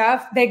this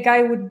stuff, that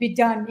guy would be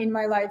done in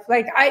my life.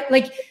 What's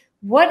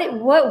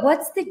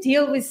the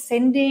deal with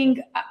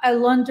sending a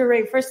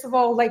lingerie? First of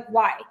all, like,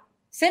 why?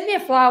 Send me a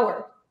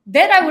flower.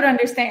 That I would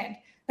understand.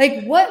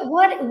 Like,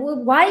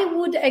 why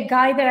would a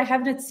guy that I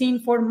have not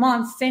seen for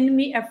months send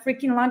me a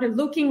freaking lingerie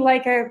looking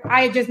like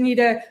I just need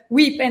a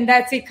whip and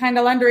that's it kind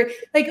of lingerie?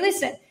 Like,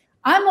 listen,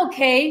 I'm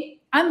okay.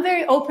 I'm a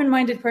very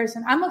open-minded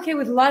person. I'm okay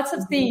with lots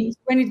of things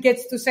when it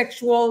gets to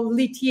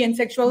sexuality and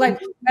sexual life,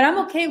 but I'm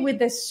okay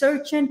with a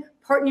certain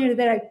partner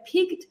that I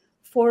picked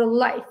for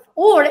life,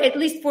 or at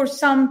least for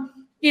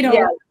some,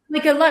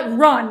 like a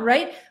run,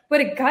 right?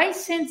 But a guy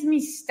sends me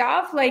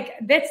stuff, like,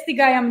 that's the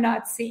guy I'm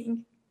not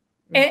seeing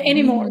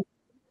anymore.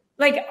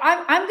 Like,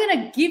 I'm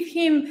going to give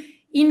him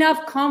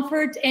enough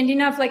comfort and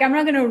enough, like, I'm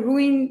not going to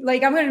ruin,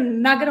 like,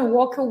 not going to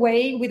walk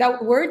away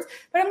without words,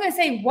 but I'm going to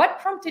say, what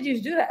prompted you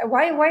to do that?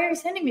 Why are you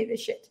sending me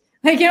this shit?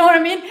 Like, you know what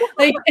I mean?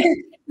 Like,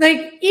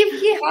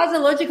 if he has a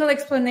logical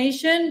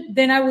explanation,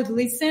 then I would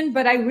listen,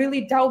 but I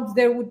really doubt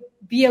there would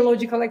be a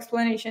logical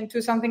explanation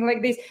to something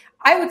like this.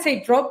 I would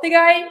say, drop the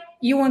guy.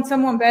 You want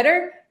someone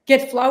better?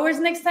 Get flowers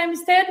next time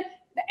instead.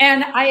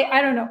 And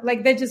I don't know,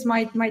 like, that's just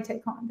my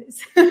take on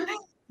this.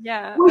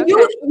 Yeah. Well,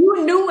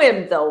 you knew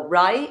him though,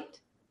 right?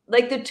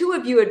 Like, the two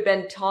of you had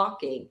been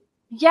talking.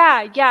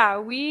 Yeah.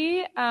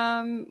 We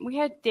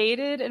had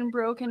dated and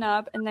broken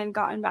up and then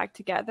gotten back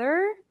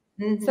together.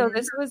 Mm-hmm. So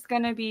this was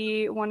going to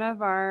be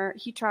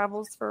he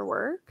travels for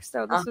work.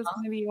 So this was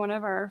going to be one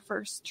of our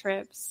first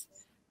trips,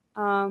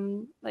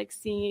 like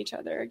seeing each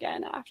other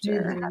again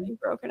after having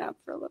broken up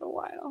for a little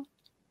while.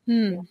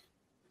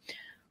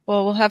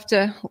 Well, we'll have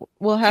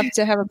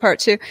to have a part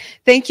 2.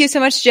 Thank you so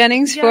much,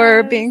 Jennings,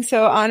 for being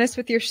so honest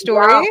with your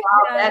story.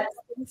 Wow,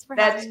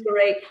 that's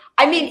great.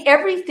 I mean,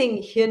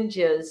 everything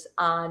hinges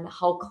on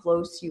how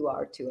close you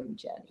are to him,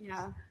 Jenny.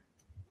 Yeah.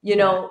 You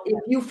know, if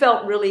you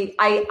felt really,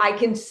 I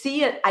can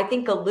see it. I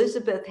think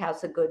Elizabeth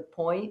has a good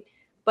point.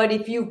 But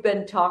if you've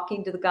been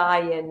talking to the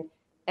guy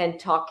and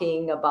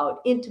talking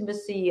about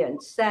intimacy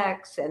and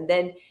sex, and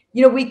then,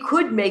 we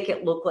could make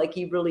it look like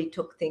he really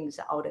took things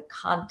out of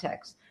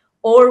context.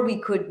 Or we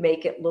could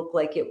make it look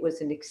like it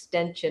was an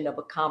extension of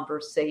a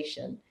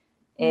conversation.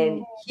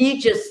 And he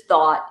just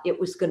thought it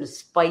was going to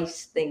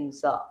spice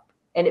things up,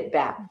 and it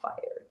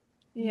backfired.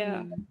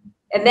 Yeah.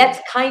 And that's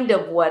kind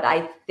of what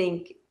I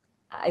think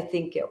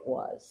it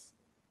was.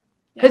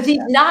 Because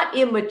he's not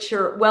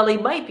immature. Well, he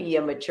might be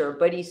immature,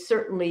 but he's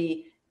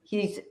certainly,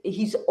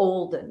 he's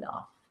old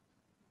enough.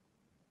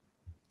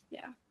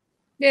 Yeah.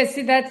 Yeah,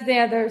 see, that's the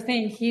other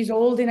thing. He's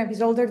old enough.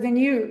 He's older than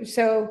you.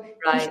 So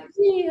he should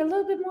be a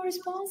little bit more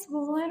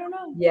responsible. I don't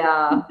know.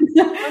 Yeah.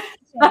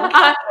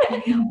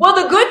 Well,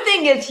 the good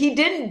thing is he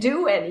didn't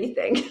do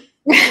anything.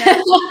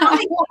 Now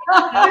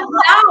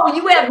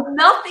you have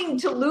nothing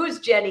to lose,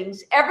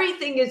 Jennings.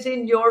 Everything is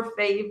in your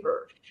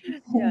favor.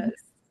 Yes,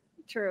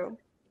 true.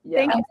 Yeah.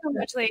 Thank you so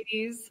much,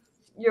 ladies.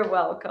 You're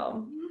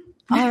welcome.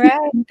 All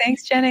right.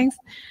 Thanks, Jennings.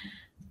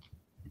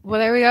 Well,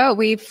 there we go.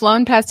 We've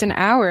flown past an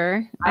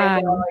hour.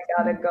 I know,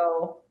 I gotta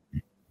go.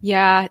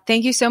 Yeah.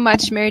 Thank you so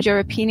much, Mary Jo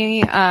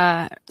Rapini,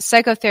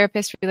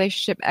 psychotherapist,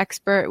 relationship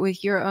expert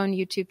with your own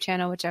YouTube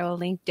channel, which I will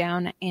link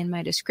down in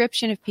my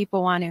description if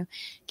people want to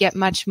get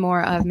much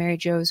more of Mary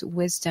Jo's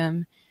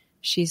wisdom.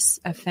 She's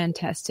a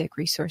fantastic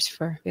resource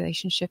for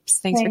relationships.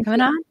 Thanks for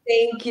coming on.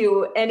 Thank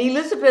you. And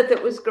Elizabeth,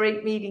 it was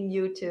great meeting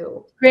you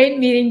too. Great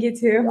meeting you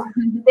too.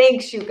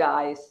 Thanks, you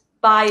guys.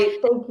 Bye.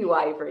 Thank you,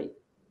 Ivory.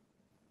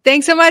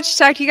 Thanks so much.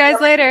 Talk to you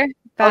guys later.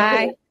 Bye.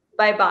 Okay.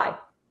 Bye-bye.